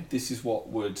again, this is what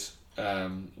would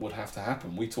have to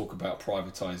happen. We talk about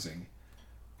privatising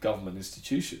government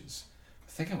institutions.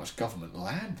 Think how much government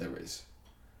land there is.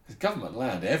 There's government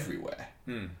land everywhere,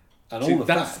 and all of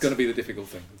that's going to be the difficult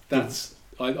thing. That's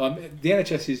the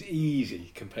NHS is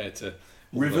easy compared to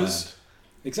rivers,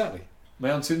 exactly,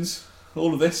 mountains.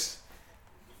 All of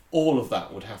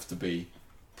that would have to be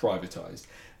privatised,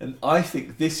 and I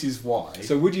think this is why.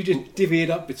 So would you just divvy it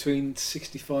up between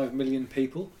 65 million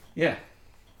people? Yeah,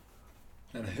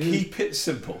 and keep it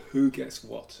simple. Who gets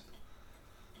what?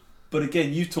 But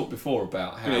again, you talked before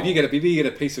about how if you get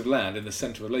a piece of land in the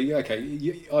centre of I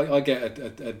get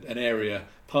an area,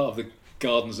 part of the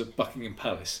gardens at Buckingham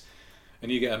Palace, and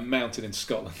you get a mountain in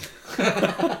Scotland.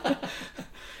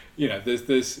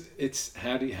 It's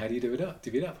how do you do it up?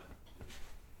 Divvy it up.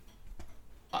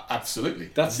 Absolutely.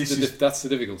 That's the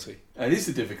difficulty. It is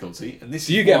the difficulty, and this.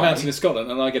 So you get a mountain in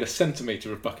Scotland, and I get a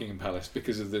centimetre of Buckingham Palace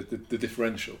because of the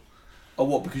differential. Oh,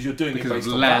 what? Because you're doing it based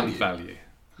on land value.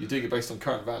 You're doing it based on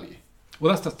current value.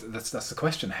 Well, that's the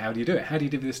question. How do you do it? How do you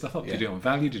divvy this stuff up? Do you do it on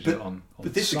value? Do you do it on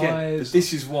size? Again, but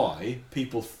this is why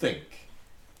people think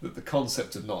that the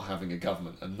concept of not having a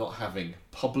government and not having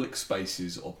public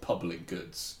spaces or public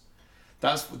goods,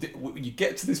 that's you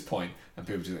get to this point and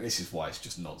people do. This is why it's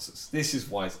just nonsense. This is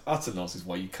why it's utter nonsense.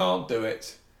 Why you can't do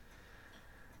it.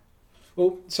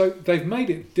 Well, so they've made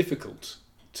it difficult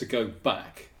to go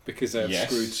back because they've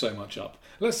screwed so much up.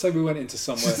 Let's say we went into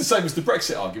somewhere. It's the same as the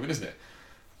Brexit argument, isn't it?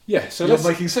 Yeah. So you're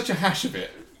making such a hash of it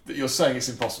that you're saying it's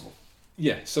impossible.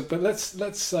 Yeah. So, but let's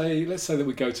say that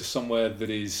we go to somewhere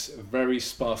that is very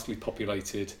sparsely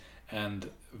populated and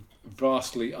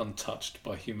vastly untouched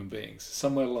by human beings.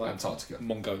 Somewhere like Antarctica,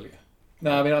 Mongolia.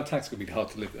 No, I mean Antarctica would be hard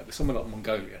to live there, but somewhere like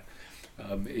Mongolia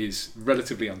is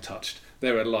relatively untouched.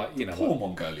 There are poor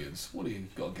Mongolians. What have you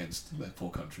got against their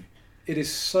poor country? It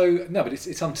is but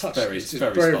it's untouched. It's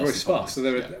very sparse. So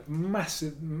there are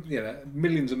massive,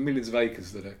 millions and millions of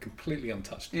acres that are completely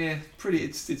untouched. Yeah, pretty.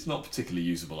 It's not particularly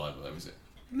usable either, though, is it?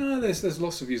 No, there's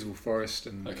lots of usable forest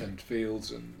and, Okay. and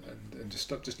fields and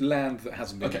just land that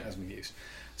hasn't been used.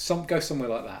 Go somewhere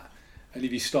like that, and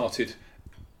if you started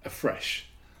afresh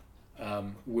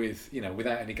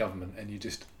without any government,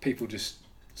 and people just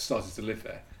started to live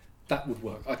there, that would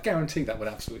work. I guarantee that would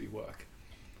absolutely work.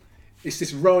 It's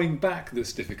this rowing back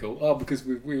that's difficult. Because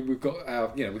we've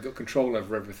got we've got control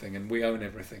over everything and we own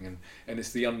everything, and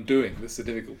it's the undoing that's the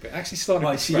difficult bit. Actually, starting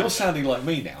Right, from so you're scratch. sounding like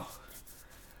me now.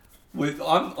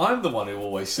 I'm the one who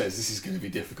always says this is going to be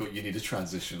difficult. You need a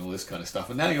transition, all this kind of stuff,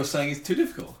 and now you're saying it's too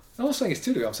difficult. I'm not saying it's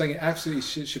too difficult. I'm saying it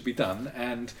absolutely should be done,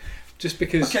 and just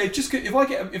because. Okay,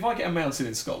 if I get a mountain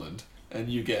in Scotland and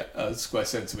you get a square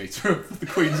centimetre of the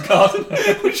Queen's Garden,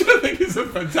 which I think is a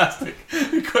fantastic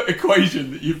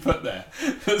equation that you put there,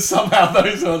 that somehow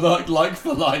those are like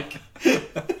for like,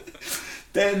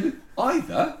 then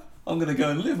either I'm going to go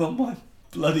and live on my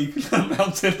bloody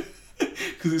mountain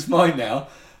because it's mine now,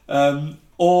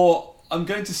 or I'm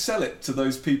going to sell it to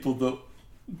those people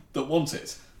that want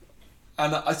it.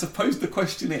 And I suppose the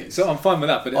question is, So I'm fine with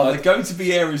that, but are there going to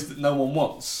be areas that no one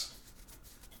wants?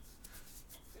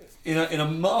 In a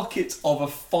market of a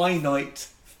finite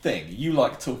thing, you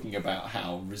like talking about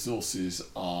how resources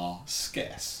are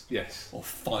scarce yes, or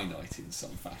finite in some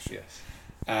fashion, yes.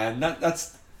 and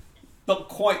that's not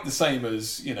quite the same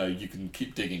as you can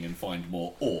keep digging and find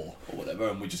more ore or whatever,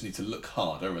 and we just need to look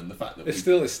harder. And the fact that It's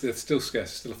still scarce.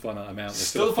 It's still a finite amount. There's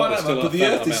still a finite amount, but the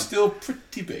Earth is still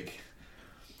pretty big.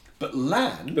 But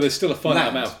land, But there's still a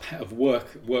finite land- amount of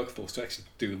workforce to actually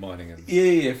do the mining and.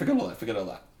 Yeah, forget all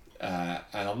that.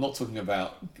 And I'm not talking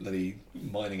about bloody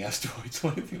mining asteroids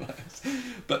or anything like that.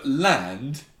 But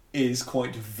land is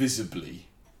quite visibly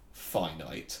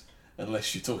finite,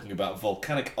 unless you're talking about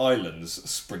volcanic islands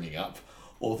springing up,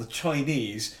 or the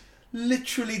Chinese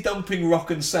literally dumping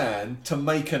rock and sand to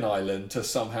make an island to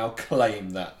somehow claim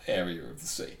that area of the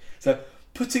sea. So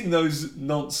putting those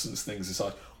nonsense things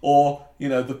aside, or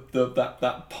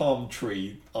that palm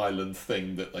tree island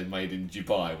thing that they made in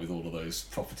Dubai with all of those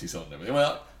properties on them.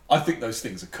 Well, I think those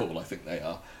things are cool. I think they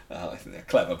are. I think they're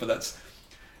clever, but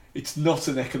it's not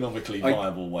an economically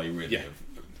viable way really of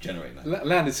generating that.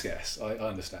 Land is scarce. I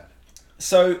understand.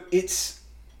 So it's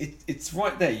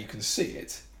right there. You can see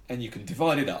it, and you can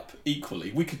divide it up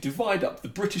equally. We could divide up the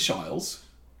British Isles,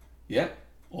 yeah.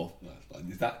 Or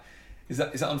is that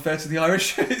unfair to the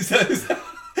Irish? is that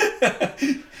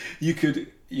you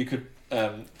could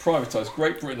privatise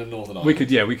Great Britain and Northern Ireland. We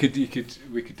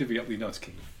could divvy up the United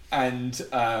Kingdom. And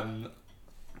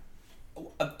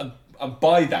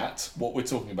by that, what we're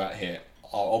talking about here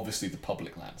are obviously the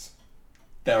public lands.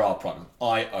 There are private.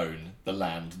 I own the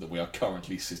land that we are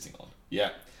currently sitting on.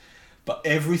 Yeah, but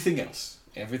everything else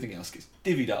gets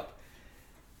divvied up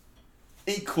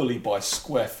equally by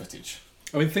square footage.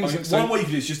 I mean, One way you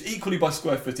can do is just equally by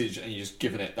square footage, and you're just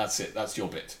giving it. That's it. That's your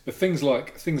bit. But things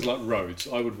like roads,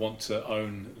 I would want to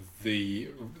own the.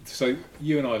 So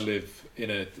you and I live in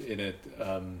a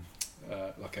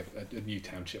new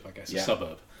township, I guess, a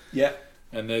suburb. Yeah.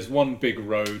 And there's one big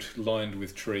road lined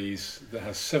with trees that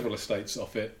has several estates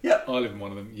off it. Yeah. I live in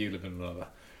one of them. You live in another.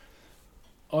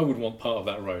 I would want part of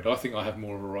that road. I think I have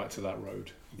more of a right to that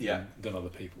road than other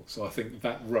people. So I think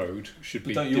that road should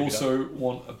be. But don't you divvied also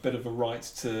want a bit of a right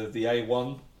to the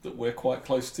A1 that we're quite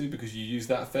close to, because you use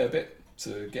that a fair bit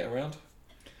to get around?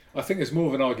 I think there's more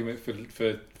of an argument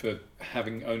for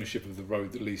having ownership of the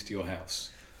road that leads to your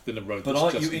house than a road But that's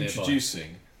aren't just you nearby.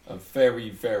 introducing a very,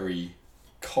 very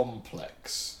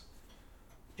complex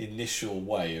initial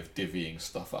way of divvying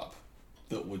stuff up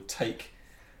that would take...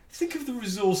 Think of the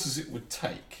resources it would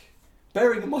take.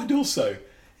 Bearing in mind also,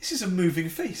 this is a moving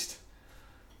feast.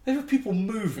 There are people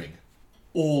moving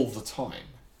all the time.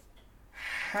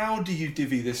 How do you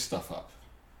divvy this stuff up?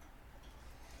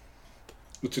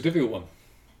 It's a difficult one.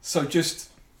 So just...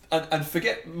 And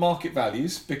forget market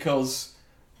values, because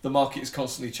the market is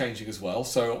constantly changing as well.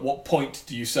 So at what point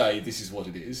do you say this is what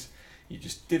it is? You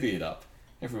just divvy it up.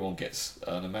 Everyone gets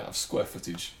an amount of square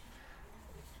footage,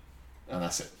 and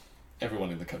that's it.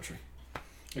 Everyone in the country.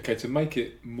 Okay, to make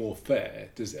it more fair,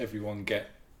 does everyone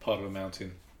get part of a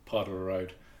mountain, part of a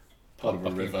road, part of a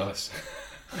Buckingham river? Palace.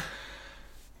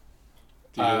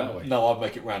 Do you do it that way? No, I'd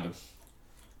make it random.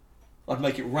 I'd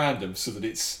make it random so that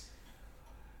it's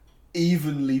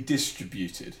evenly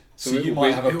distributed. So it you will might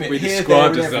be- have it a will bit be here,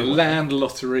 described there, as and a everywhere. land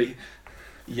lottery.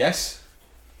 Yes,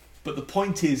 but the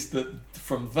point is that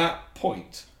from that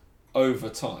point, over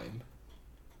time,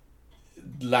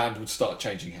 land would start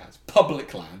changing hands.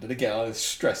 Public land, and again I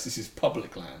stress this is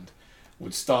public land,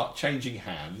 would start changing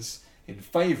hands in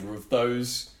favour of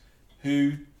those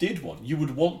who did want. You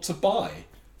would want to buy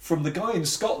from the guy in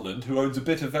Scotland who owns a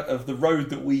bit of the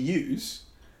road that we use,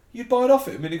 you'd buy it off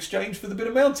him in exchange for the bit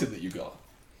of mountain that you got.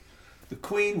 The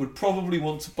Queen would probably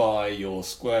want to buy your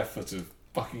square foot of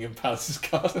Buckingham Palace's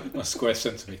garden. A square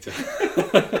centimetre.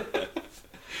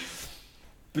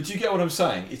 But you get what I'm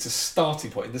saying? It's a starting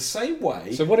point. In the same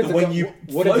way So what if that the when guy- you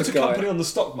what if float the a guy- company on the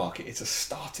stock market, it's a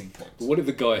starting point. But what if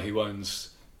the guy who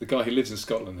lives in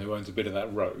Scotland who owns a bit of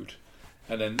that road,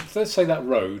 and then let's say that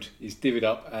road is divvied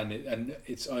up and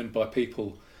it's owned by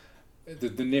people, the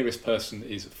nearest person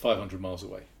is 500 miles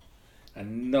away,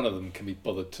 and none of them can be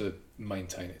bothered to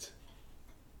maintain it.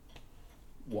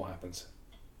 What happens?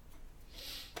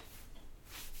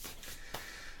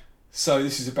 So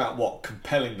this is about what?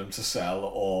 Compelling them to sell,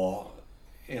 or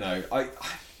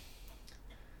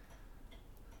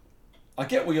I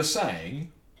get what you're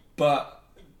saying, but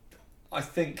I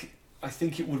think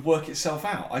it would work itself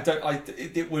out.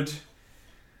 It would,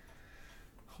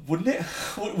 wouldn't it?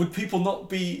 Would people not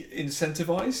be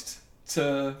incentivized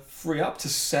to free up to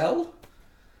sell?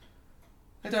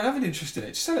 I don't have an interest in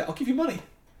it. Just sell it. I'll give you money.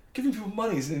 Giving people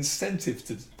money is an incentive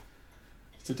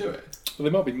to do it. Well,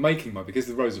 they might be making money because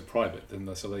the roads are private,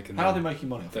 so they can. How are they making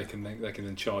money? They can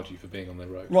then charge you for being on their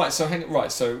road. Right. So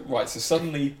So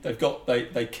suddenly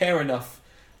they care enough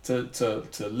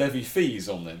to levy fees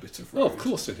on their bit of road. Oh, of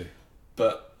course they do.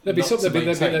 But There'd be not to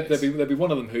maintain it. there'd be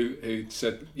one of them who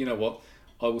said, you know what,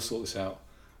 I will sort this out.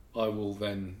 I will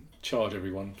then charge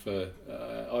everyone for.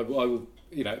 I will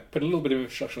put a little bit of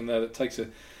infrastructure on there that takes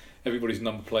everybody's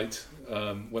number plate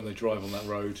when they drive on that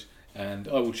road, and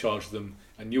I will charge them,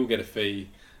 and you'll get a fee,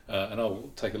 and I will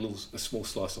take a small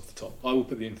slice off the top. I will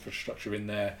put the infrastructure in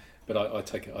there, but I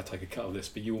take a cut of this.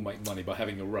 But you will make money by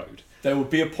having a road. There would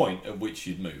be a point at which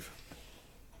you'd move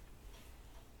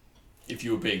if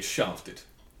you were being shafted.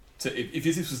 If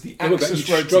this was the access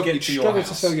road to get to your struggle house,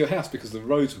 to sell your house because the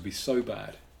roads would be so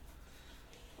bad.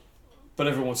 but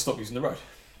everyone would stop using the road.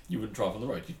 You wouldn't drive on the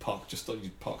road. You'd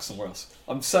park somewhere else.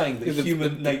 I'm saying that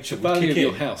human nature the would value kick of in.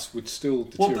 your house would still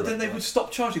deteriorate. Well, but then they would stop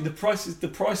charging. The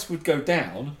price would go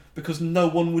down because no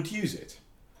one would use it.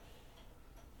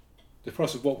 The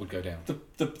price of what would go down?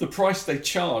 The price they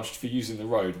charged for using the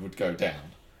road would go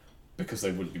down because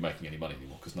they wouldn't be making any money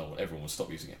anymore because everyone would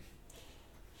stop using it.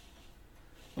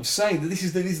 I'm saying that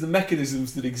these are the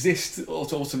mechanisms that exist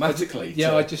automatically.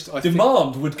 I think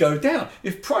demand would go down.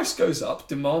 If price goes up,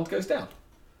 demand goes down.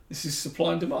 This is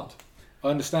supply and demand. I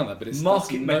understand that, but it's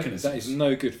Market that mechanisms. is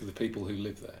no good for the people who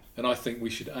live there. And I think we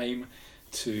should aim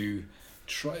to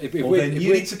try. If You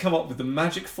need to come up with the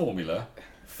magic formula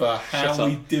for how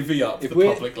we divvy up the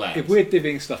public land. If we're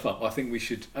divvying stuff up, I think we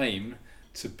should aim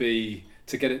to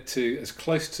get it to as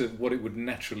close to what it would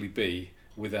naturally be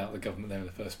without the government there in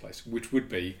the first place, which would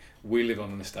be we live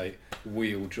on an estate,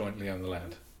 we all jointly own the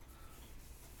land.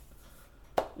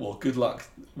 Well, good luck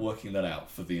working that out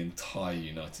for the entire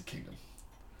United Kingdom.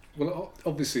 Well,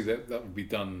 obviously that would be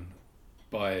done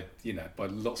by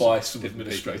lots By of some different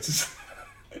administrators.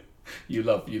 you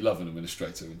love an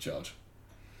administrator in charge.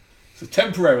 So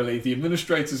temporarily, the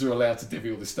administrators are allowed to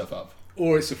divvy all this stuff up.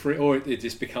 Or it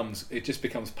just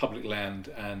becomes public land,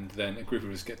 and then a group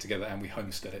of us get together and we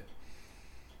homestead it.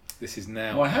 This is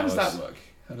now. Why? How ours. does that work?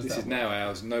 This is now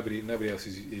ours. Nobody else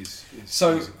is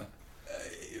So, using that.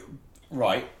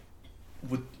 Right?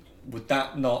 Would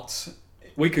that not?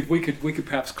 We could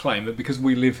perhaps claim that because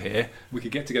we live here, we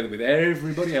could get together with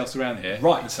everybody else around here,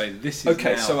 Right. and say this is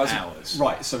Okay, now so ours.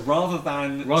 right. So rather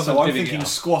than I'm I'm divvying it thinking up.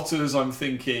 squatters. I'm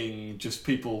thinking just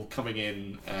people coming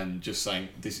in and just saying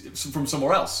this from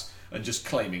somewhere else and just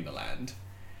claiming the land.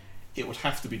 It would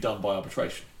have to be done by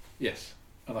arbitration. Yes,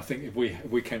 and I think if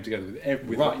we came together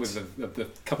with Right. with the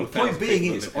couple The of point thousand being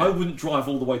people is, that live I here. wouldn't drive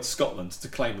all the way to Scotland to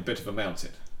claim a bit of a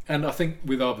mountain. And I think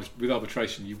with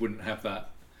arbitration, you wouldn't have that.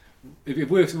 If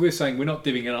we're saying we're not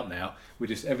divvying it up now,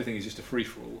 everything is just a free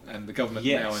for all, and the government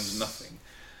Yes. now owns nothing.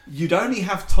 You'd only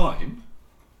have time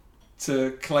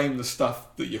to claim the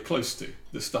stuff that you're close to,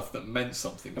 the stuff that meant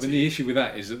something. I to mean, you. the issue with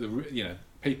that is that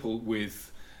people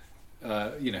with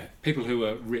people who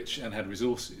are rich and had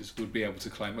resources would be able to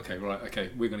claim, okay,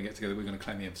 we're going to get together, we're going to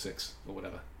claim the M6 or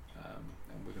whatever,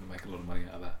 and we're going to make a lot of money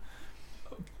out of that.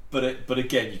 But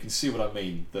again, you can see what I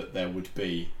mean. That there would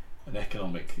be an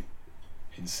economic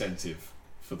incentive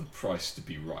for the price to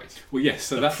be right. Well, yes,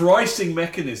 so the that pricing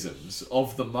mechanisms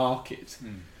of the market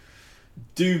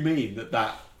do mean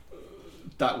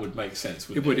that would make sense.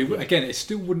 it would. Again, it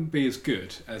still wouldn't be as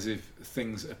good as if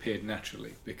things appeared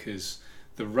naturally, because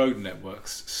the road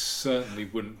networks certainly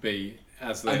wouldn't be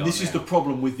as they are. And this is now. the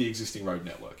problem with the existing road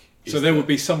network. So there would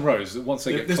be some roads that once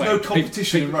they get There's claimed, no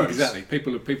competition in roads. Exactly,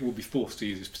 people will be forced to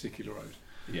use this particular road.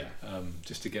 Yeah.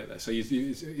 just to get there. So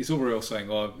it's all very well saying,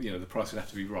 oh, the price would have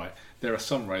to be right. There are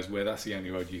some roads where that's the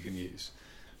only road you can use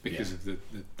because of the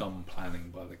dumb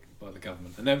planning by the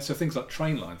government. And then so things like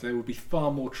train lines, there would be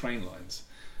far more train lines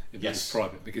if it was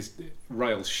private, because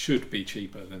rail should be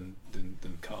cheaper than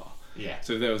car. Yeah.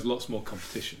 So there was lots more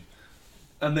competition.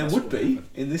 And there would be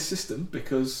in this system,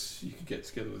 because you could get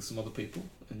together with some other people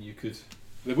and you could...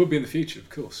 There would be in the future, of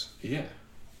course. Yeah.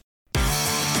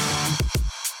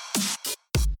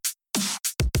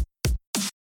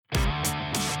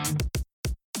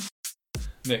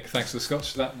 Nick, thanks for the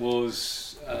scotch. That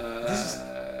was...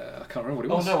 I can't remember what it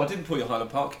was. Oh no, I didn't pour your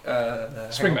Highland Park.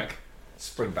 Springbank.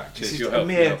 Springbank. Cheers, This is your a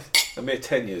health. mere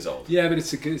 10 years old. Yeah, but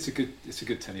it's a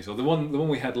good 10 years old. The one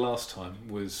we had last time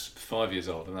was 5 years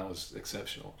old, and that was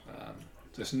exceptional.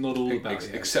 So it's not all about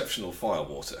exceptional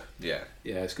firewater. Yeah.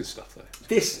 Yeah, it's good stuff though.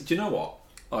 This, do you know what?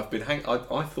 I've been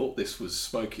I thought this was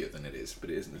smokier than it is, but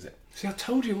it isn't, is it? See, I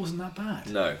told you it wasn't that bad.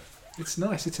 No. It's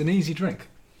nice. It's an easy drink.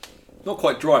 Not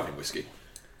quite driving whiskey.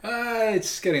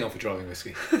 It's getting on for driving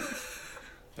whiskey.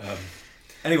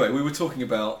 Anyway, we were talking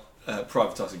about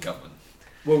privatising government.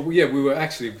 Well, yeah, we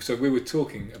were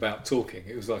talking about talking.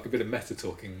 It was like a bit of meta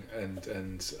talking, and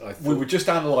I thought... We were just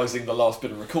analysing the last bit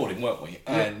of recording, weren't we?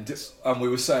 And we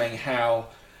were saying how,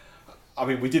 I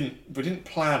mean, we didn't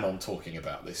plan on talking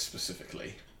about this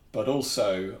specifically, but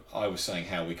also I was saying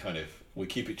how we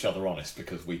keep each other honest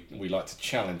because we like to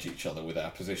challenge each other with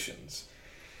our positions.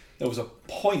 There was a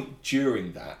point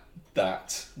during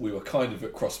that we were kind of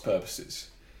at cross purposes,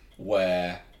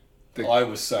 where I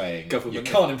was saying you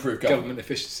can't improve government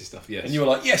efficiency stuff. Yes, and you were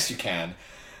like, yes, you can.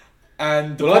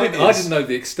 And I didn't know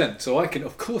the extent, so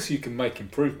of course you can make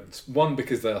improvements. One,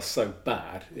 because they are so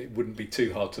bad, it wouldn't be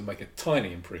too hard to make a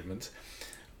tiny improvement.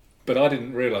 But I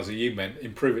didn't realise that you meant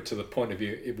improve it to the point of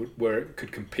view where it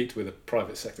could compete with a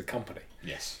private sector company.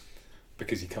 Yes,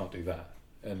 because you can't do that,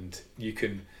 and you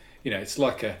can. It's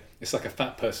like a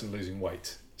fat person losing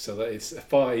weight. So that it's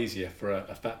far easier for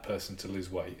a fat person to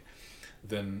lose weight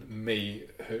than me,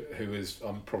 who is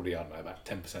I'm probably, I don't know, about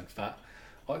 10% fat.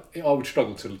 I would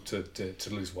struggle to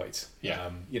lose weight.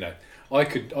 Yeah. I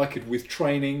could with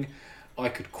training, I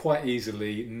could quite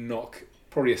easily knock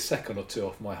probably a second or two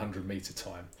off my 100-metre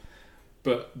time.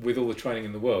 But with all the training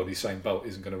in the world, Usain Bolt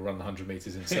isn't going to run 100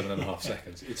 metres in 7.5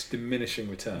 seconds. It's diminishing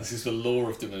returns. This is the law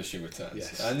of diminishing returns.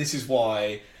 Yes. And this is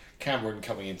why Cameron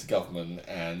coming into government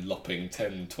and lopping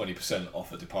 10-20%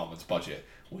 off a department's budget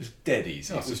was dead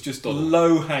easy. It was just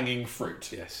low-hanging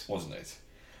fruit, yes, wasn't it?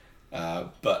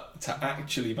 But to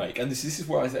actually make, and this is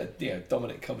where I said,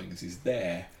 Dominic Cummings is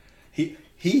there. He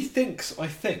thinks, I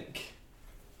think,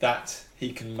 that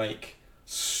he can make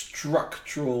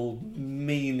structural,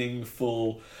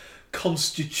 meaningful,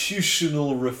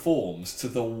 constitutional reforms to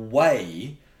the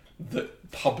way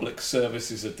that public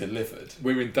services are delivered.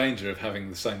 We're in danger of having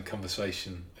the same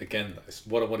conversation again, though.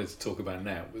 What I wanted to talk about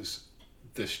now was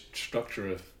the structure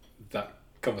of that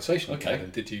conversation. Okay.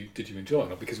 And did you enjoy it or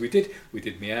not? Because we did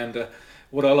meander.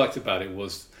 What I liked about it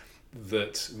was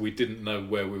that we didn't know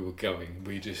where we were going.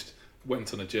 We just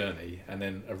went on a journey and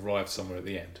then arrived somewhere at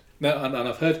the end. Now, and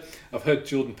I've heard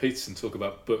Jordan Peterson talk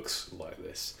about books like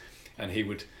this, and he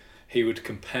would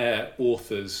compare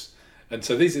authors. And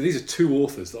so these are two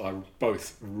authors that I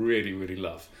both really, really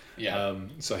love. Yeah.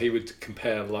 So he would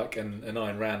compare like an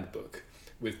Ayn Rand book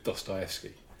with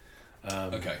Dostoevsky.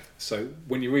 Okay. So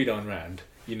when you read Ayn Rand,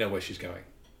 you know where she's going.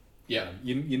 Yeah.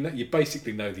 You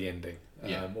basically know the ending.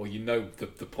 Yeah. Or you know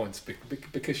the points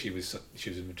because she was an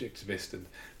objectivist and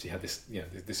she had this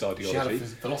this ideology. She had a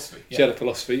philosophy. She had a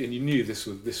philosophy, and you knew this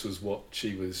was what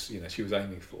she was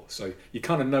aiming for. So you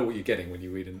kind of know what you're getting when you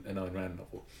read an Ayn Rand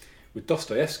novel. With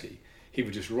Dostoevsky, he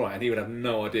would just write, and he would have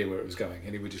no idea where it was going,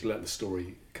 and he would just let the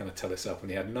story kind of tell itself,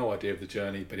 and he had no idea of the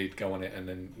journey, but he'd go on it, and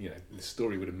then the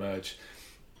story would emerge,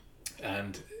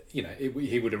 and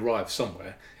he would arrive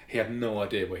somewhere. He had no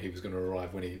idea where he was going to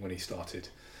arrive when he started.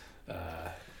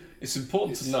 It's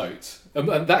important to note,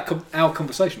 and our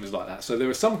conversation was like that. So there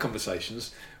are some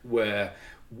conversations where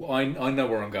I know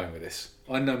where I'm going with this.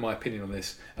 I know my opinion on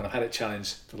this, and I've had it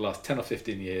challenged for the last 10 or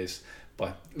 15 years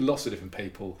by lots of different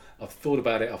people. I've thought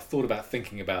about it. I've thought about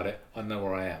thinking about it. I know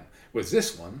where I am. Whereas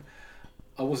this one,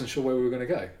 I wasn't sure where we were going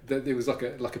to go. There was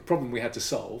like a problem we had to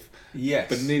solve. Yes.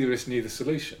 But neither of us knew the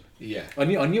solution. Yeah. I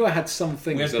knew I had some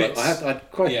things that I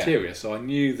had criteria, yeah. So I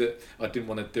knew that I didn't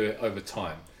want to do it over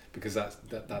time because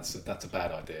that's a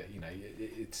bad idea.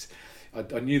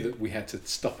 I knew that we had to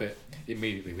stop it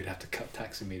immediately. We'd have to cut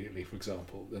tax immediately, for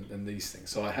example, and these things.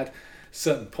 So I had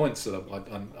certain points that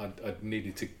I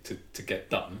needed to get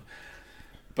done,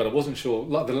 but I wasn't sure.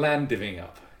 Like the land divvying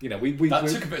up, we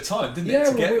took a bit of time, didn't it? Yeah,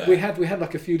 To get there? we had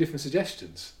like a few different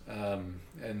suggestions,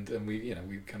 and we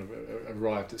kind of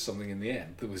arrived at something in the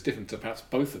end that was different to perhaps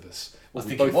both of us. I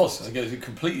think it was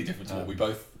completely different to what we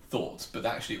both thought, but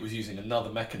actually it was using another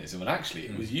mechanism, and actually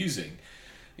it was using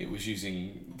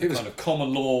the kind of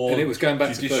common law, and it was going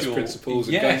back judicial, to first principles,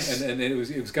 yes, and it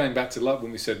was going back to like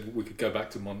when we said we could go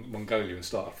back to Mongolia and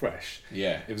start afresh.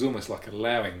 Yeah, it was almost like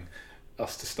allowing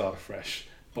us to start afresh,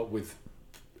 but with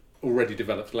already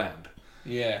developed land.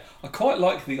 Yeah, I quite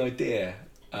like the idea.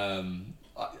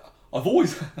 I've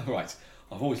always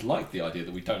liked the idea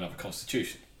that we don't have a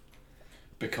constitution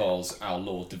because our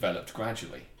law developed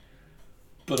gradually.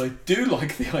 But I do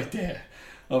like the idea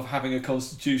of having a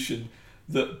constitution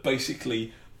that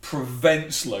basically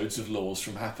prevents loads of laws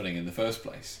from happening in the first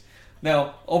place.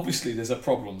 Now, obviously, there's a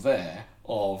problem there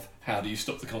of how do you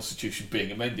stop the constitution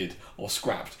being amended or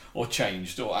scrapped or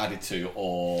changed or added to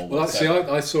or well, whatever. see,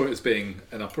 I saw it as being,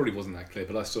 and I probably wasn't that clear,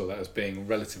 but I saw that as being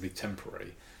relatively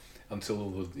temporary until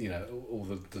all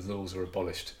the laws are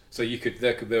abolished. So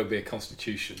there would be a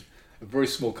constitution, a very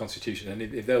small constitution, and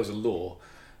if there was a law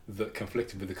that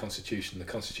conflicted with the constitution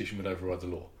would override the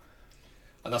law.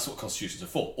 And that's what constitutions are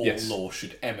for. All law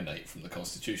should emanate from the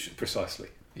constitution. Precisely.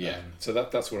 Yeah. So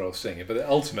that's where I was seeing it. But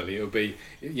ultimately, it would be,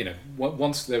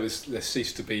 once there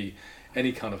ceased to be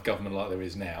any kind of government like there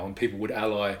is now, and people would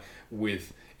ally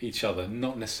with each other,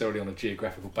 not necessarily on a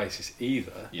geographical basis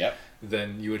either. Yep.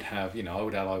 Then you would have, I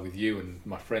would ally with you and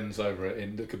my friends over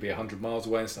that could be 100 miles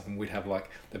away and stuff, and we'd have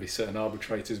there'd be certain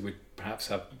arbitrators. We'd perhaps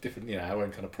have different, our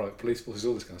own kind of private police forces,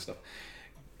 all this kind of stuff.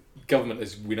 Government,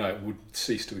 as we know it, would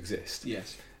cease to exist.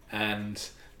 Yes. And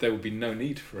there would be no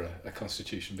need for a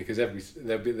constitution because it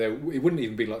wouldn't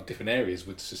even be like different areas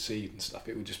would secede and stuff.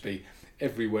 It would just be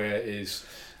everywhere is.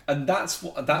 And that's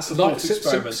a thought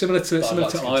experiment similar to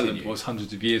Ireland continue. was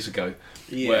hundreds of years ago,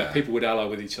 where people would ally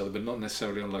with each other, but not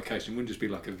necessarily on location. It wouldn't just be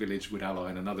like a village would ally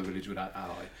and another village would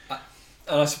ally.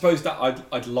 And I suppose that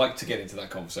I'd like to get into that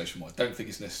conversation more. I don't think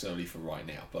it's necessarily for right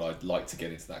now, but I'd like to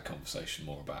get into that conversation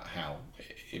more about how,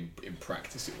 in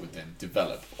practice, it would then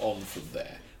develop on from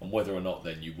there, and whether or not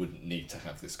then you wouldn't need to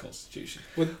have this constitution.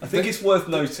 Well, I think it's worth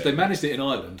noting. They managed it in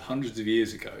Ireland hundreds of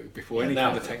years ago, before any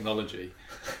kind of technology.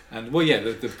 And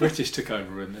the British took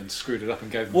over and screwed it up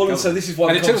and gave them. Well, and so this is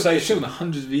why the conversation. It took them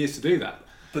hundreds of years to do that.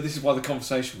 But this is why the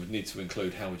conversation would need to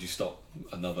include how would you stop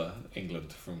another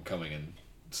England from coming and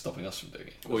stopping us from doing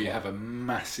it. Or you have a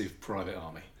massive private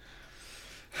army.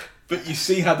 But you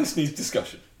see how this needs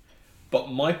discussion.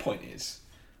 But my point is,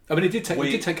 I mean, it did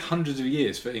take hundreds of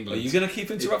years for England. Are you going to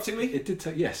keep interrupting me? It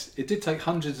did take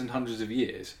hundreds and hundreds of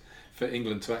years for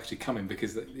England to actually come in,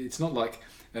 because it's not like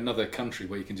another country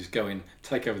where you can just go in,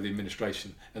 take over the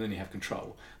administration, and then you have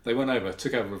control. They went over,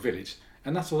 took over a village,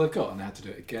 and that's all they've got, and they had to do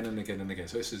it again and again and again.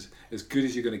 So it's as good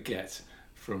as you're going to get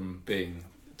from being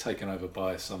taken over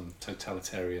by some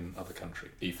totalitarian other country.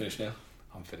 Are you finished now?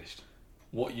 I'm finished.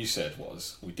 What you said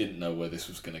was we didn't know where this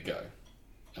was going to go,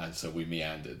 and so we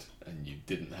meandered, and you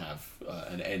didn't have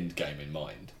an end game in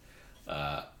mind.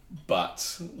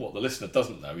 But what the listener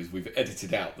doesn't know is we've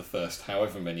edited out the first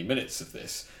however many minutes of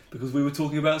this because we were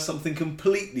talking about something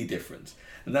completely different,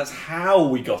 and that's how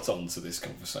we got onto this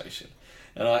conversation.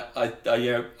 And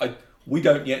we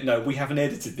don't yet know. We haven't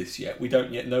edited this yet. We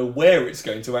don't yet know where it's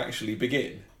going to actually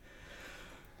begin.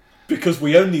 Because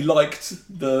we only liked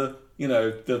the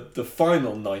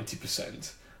final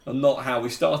 90% and not how we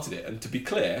started it. And to be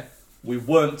clear, we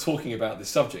weren't talking about this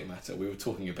subject matter. We were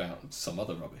talking about some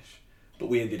other rubbish. But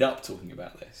we ended up talking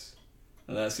about this.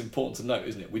 And that's important to note,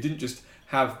 isn't it? We didn't just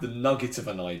have the nugget of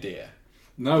an idea.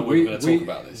 No, we were going to talk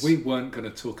about this. We weren't going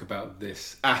to talk about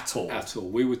this at all. At all.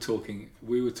 We were talking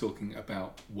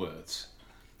about words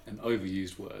and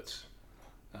overused words.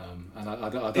 And I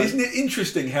don't, isn't it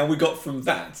interesting how we got from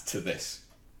that to this?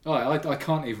 I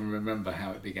can't even remember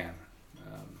how it began.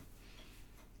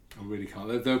 I really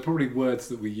can't. There were probably words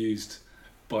that were used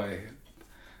by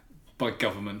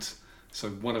government. So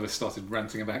one of us started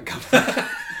ranting about government.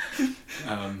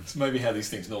 It's maybe how these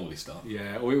things normally start.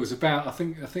 Yeah, or it was about. I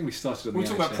think we started on. We're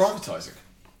talking about privatising.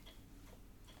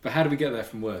 But how do we get there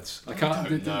from words? I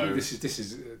can't. No. This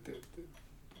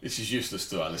is useless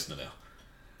to our listener now,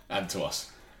 and to us.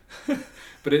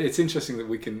 But it's interesting that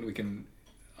we can.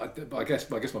 I guess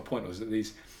my point was that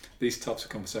these types of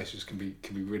conversations can be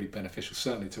really beneficial,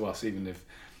 certainly to us, even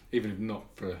if not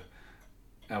for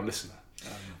our listener.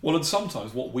 Well, and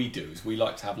sometimes what we do is we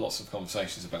like to have lots of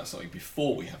conversations about something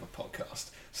before we have a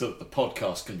podcast, so that the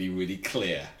podcast can be really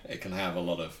clear. It can have a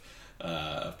lot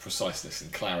of preciseness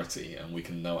and clarity, and we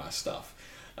can know our stuff.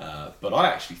 But I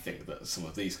actually think that some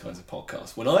of these kinds of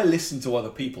podcasts, when I listen to other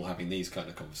people having these kind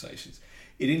of conversations,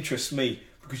 it interests me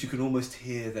because you can almost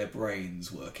hear their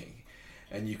brains working,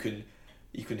 and you can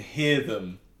hear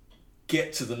them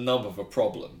get to the nub of a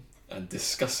problem and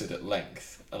discuss it at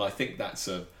length. And I think that's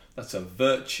a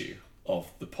virtue of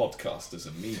the podcast as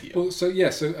a medium. Well,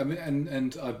 I mean,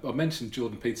 and I mentioned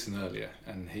Jordan Peterson earlier,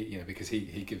 and he, because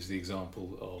he gives the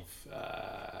example of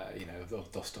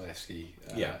of Dostoevsky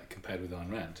compared with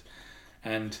Ayn Rand,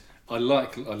 and I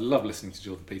love listening to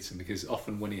Jordan Peterson because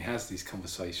often when he has these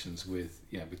conversations with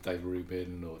Dave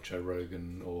Rubin or Joe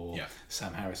Rogan or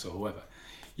Sam Harris or whoever,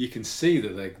 you can see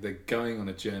that they're going on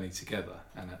a journey together,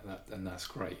 and that's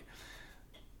great.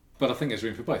 But I think there's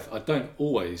room for both. I don't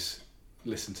always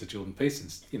listen to Jordan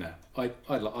Peterson's. I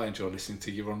enjoy listening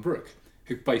to Yaron Brook,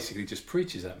 who basically just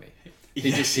preaches at me.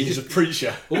 He's a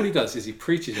preacher. All he does is he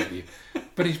preaches at you,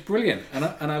 but he's brilliant, and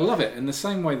I love it. In the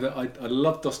same way that I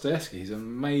love Dostoevsky, he's an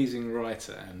amazing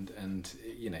writer, and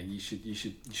you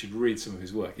should read some of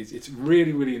his work. It's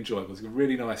really, really enjoyable. It's a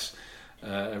really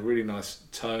nice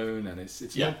tone, and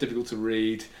it's not difficult to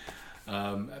read,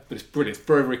 but it's brilliant. It's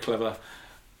very, very clever.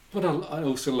 But I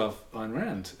also love Ayn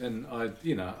Rand, and I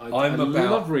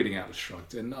love reading Atlas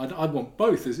Shrugged, and I want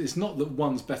both. It's not that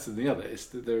one's better than the other. It's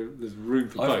that there's room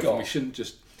for both, and we shouldn't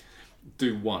just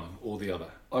do one or the other.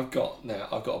 I've got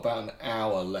about an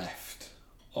hour left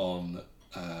on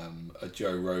a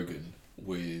Joe Rogan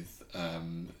with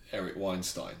Eric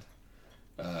Weinstein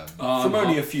from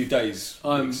only a few days.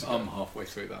 I'm halfway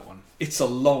through that one. It's a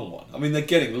long one. I mean, they're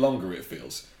getting longer, it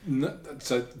feels. No,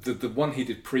 so the one he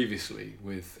did previously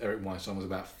with Eric Weinstein was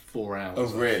about 4 hours. Oh,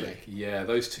 really? Yeah,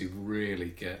 those two really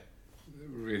get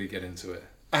into it.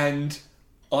 And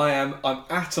I'm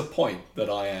at a point that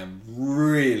I am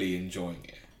really enjoying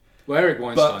it. Well, Eric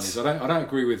Weinstein I don't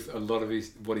agree with a lot of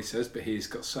what he says, but he's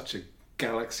got such a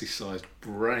galaxy-sized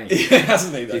brain. Yeah,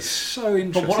 hasn't he? Though? He's so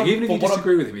interesting. Even if you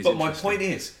disagree with him, he's interesting. But my point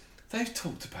is, they've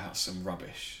talked about some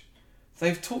rubbish.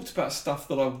 They've talked about stuff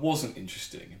that I wasn't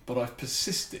interested in, but I've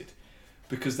persisted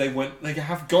because they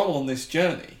have gone on this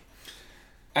journey,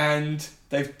 and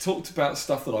they've talked about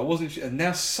stuff that I wasn't interested in, and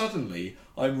now suddenly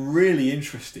I'm really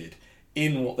interested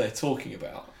in what they're talking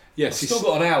about. Yes, I've still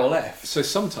got an hour left. So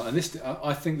sometimes,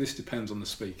 I think this depends on the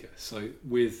speaker. So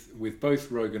with both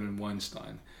Rogan and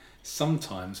Weinstein,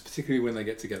 sometimes, particularly when they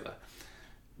get together,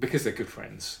 because they're good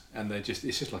friends and it's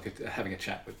just like having a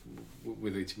chat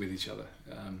with each other.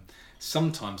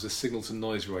 Sometimes the signal to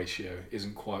noise ratio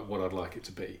isn't quite what I'd like it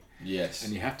to be. Yes.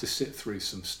 And you have to sit through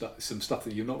some stuff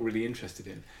that you're not really interested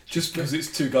in. Just because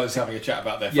it's two guys having a chat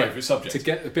about their favourite subject. To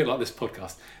get a bit like this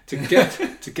podcast, to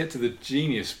get to the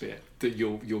genius bit that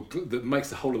that makes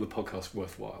the whole of the podcast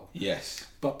worthwhile. Yes.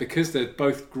 But because they're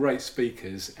both great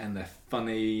speakers and they're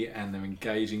funny and they're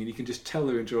engaging and you can just tell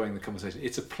they're enjoying the conversation,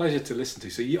 it's a pleasure to listen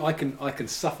to. So I can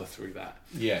suffer through that.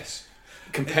 Yes.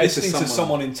 Compared Listening to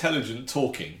someone intelligent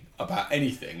talking about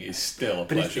anything is still a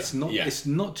pleasure. It's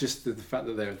not just the fact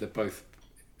that they're both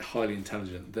highly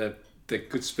intelligent. They're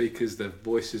good speakers. Their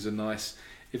voices are nice.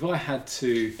 If I had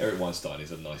to, Eric Weinstein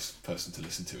is a nice person to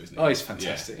listen to, isn't he? Oh, he's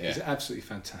fantastic. Yeah. He's absolutely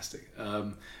fantastic.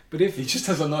 But if he just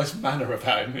has a nice manner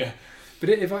about him, yeah. But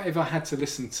if I had to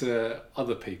listen to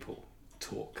other people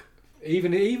talk,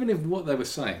 even if what they were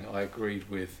saying I agreed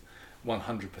with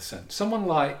 100%, someone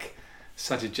like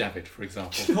Sajid Javid, for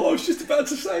example. I was just about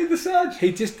to say the Saj.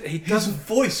 His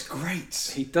voice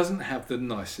grates. He doesn't have the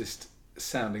nicest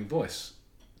sounding voice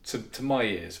to my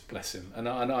ears, bless him. And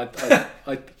I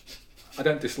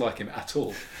don't dislike him at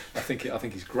all. I think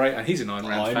he's great, and he's an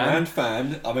Ayn Rand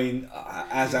fan. I mean,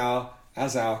 as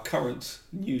our current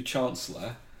new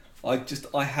Chancellor,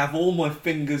 I have all my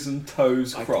fingers and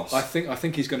toes crossed. I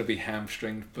think he's going to be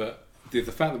hamstringed, but the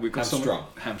fact that we've got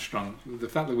hamstrung. The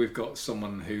fact that we've got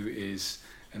someone who is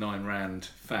an Ayn Rand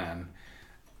fan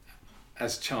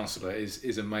as Chancellor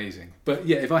is amazing. But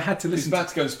yeah, if I had to listen, he's about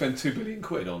to go and spend £2 billion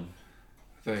on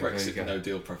Brexit and no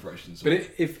deal preparations. But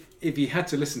if you had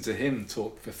to listen to him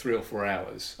talk for 3 or 4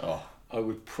 hours, I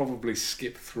would probably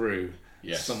skip through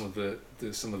some of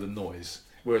the noise.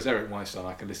 Whereas Eric Weinstein,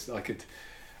 I could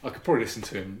probably listen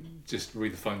to him just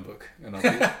read the phone book, and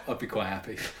I'd be quite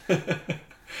happy.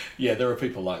 Yeah, there are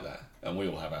people like that, and we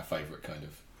all have our favourite kind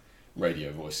of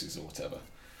radio voices or whatever.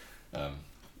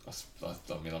 This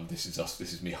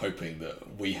is me hoping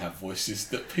that we have voices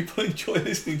that people enjoy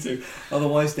listening to.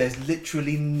 Otherwise, there's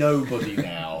literally nobody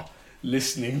now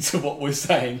listening to what we're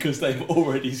saying because they've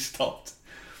already stopped.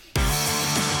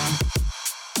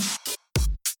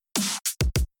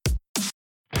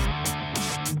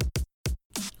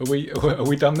 Are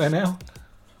we done there now?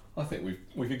 I think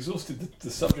we've exhausted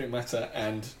the subject matter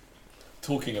and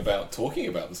talking about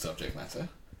the subject matter.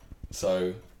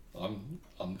 So I'm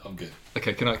good.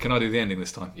 Okay, can I do the ending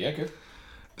this time? Yeah, good.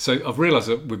 So I've realised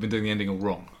that we've been doing the ending all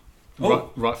wrong,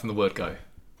 right from the word go.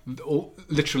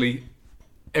 Literally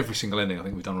every single ending I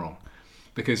think we've done wrong,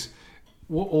 because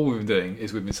all we've been doing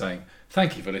is we've been saying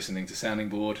thank you for listening to Sounding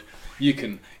Board. You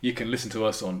can listen to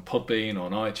us on Podbean,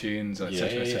 on iTunes,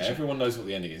 etc. Yeah. Everyone knows what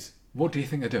the ending is. What do you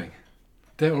think they're doing?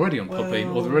 They're already on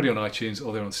Podbean, or they're already on iTunes,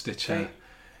 or they're on Stitcher.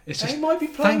 They might be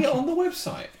playing it on the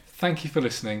website. Thank you for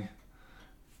listening.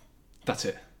 That's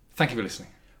it. Thank you for listening.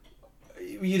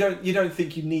 You don't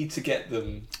think you need to get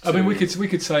them to... I mean, we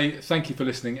could say thank you for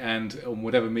listening, and on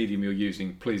whatever medium you're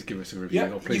using, please give us a review.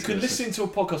 Yeah, or please you can listen to a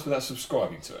podcast without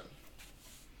subscribing to it.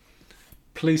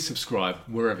 Please subscribe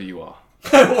wherever you are.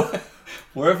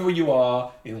 Wherever you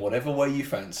are, in whatever way you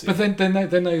fancy. But then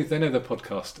they know the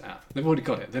podcast app. They've already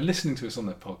got it. They're listening to us on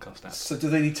their podcast app. So do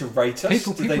they need to rate us?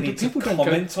 Do they need to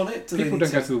comment on it? People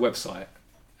don't go to the website,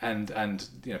 and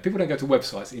people don't go to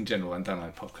websites in general and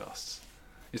download podcasts.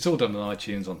 It's all done on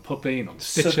iTunes, on Podbean, on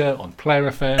Stitcher, on Player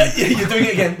FM. Yeah,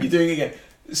 you're doing it again.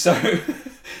 So,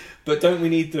 but don't we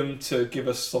need them to give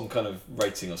us some kind of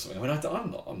rating or something? I mean,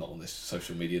 I'm not on this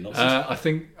social media nonsense. I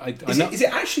think is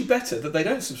it actually better that they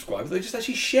don't subscribe? They just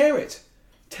actually share it.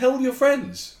 Tell your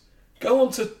friends. Go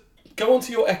onto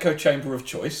your echo chamber of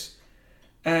choice,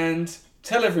 and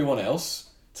tell everyone else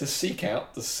to seek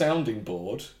out the Sounding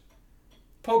Board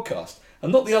podcast,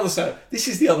 and not the other sound. This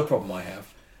is the other problem I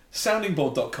have.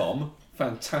 Soundingboard.com,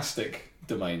 fantastic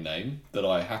domain name that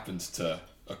I happened to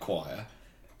acquire,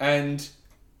 and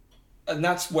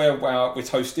that's where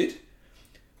it's hosted.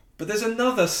 But there's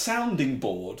another Sounding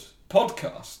Board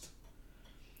podcast.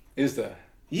 Is there?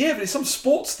 Yeah, but it's some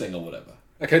sports thing or whatever.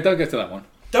 Okay, don't go to that one.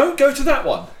 Don't go to that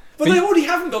one. But they already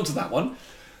haven't gone to that one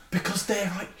because they're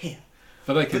right here.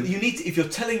 But you need to, if you're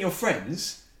telling your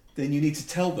friends, then you need to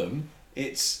tell them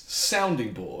it's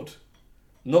Sounding Board.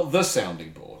 Not the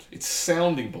Sounding Board. It's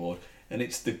Sounding Board, and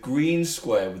it's the green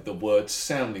square with the word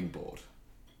Sounding Board.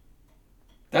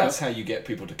 That's how you get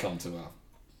people to come to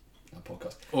our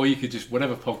podcast. Or you could just,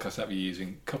 whatever podcast app you're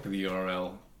using, copy the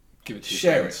URL, give it to your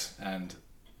share friends, it, and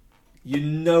you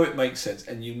know it makes sense,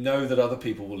 and you know that other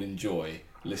people will enjoy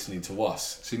listening to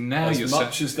us. See, now as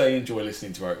much as they enjoy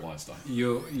listening to Eric Weinstein.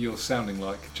 You're sounding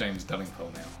like James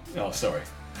Dullingpole now. Oh, sorry.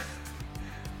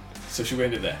 So should we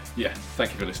end it there? Yeah.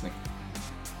 Thank you for listening.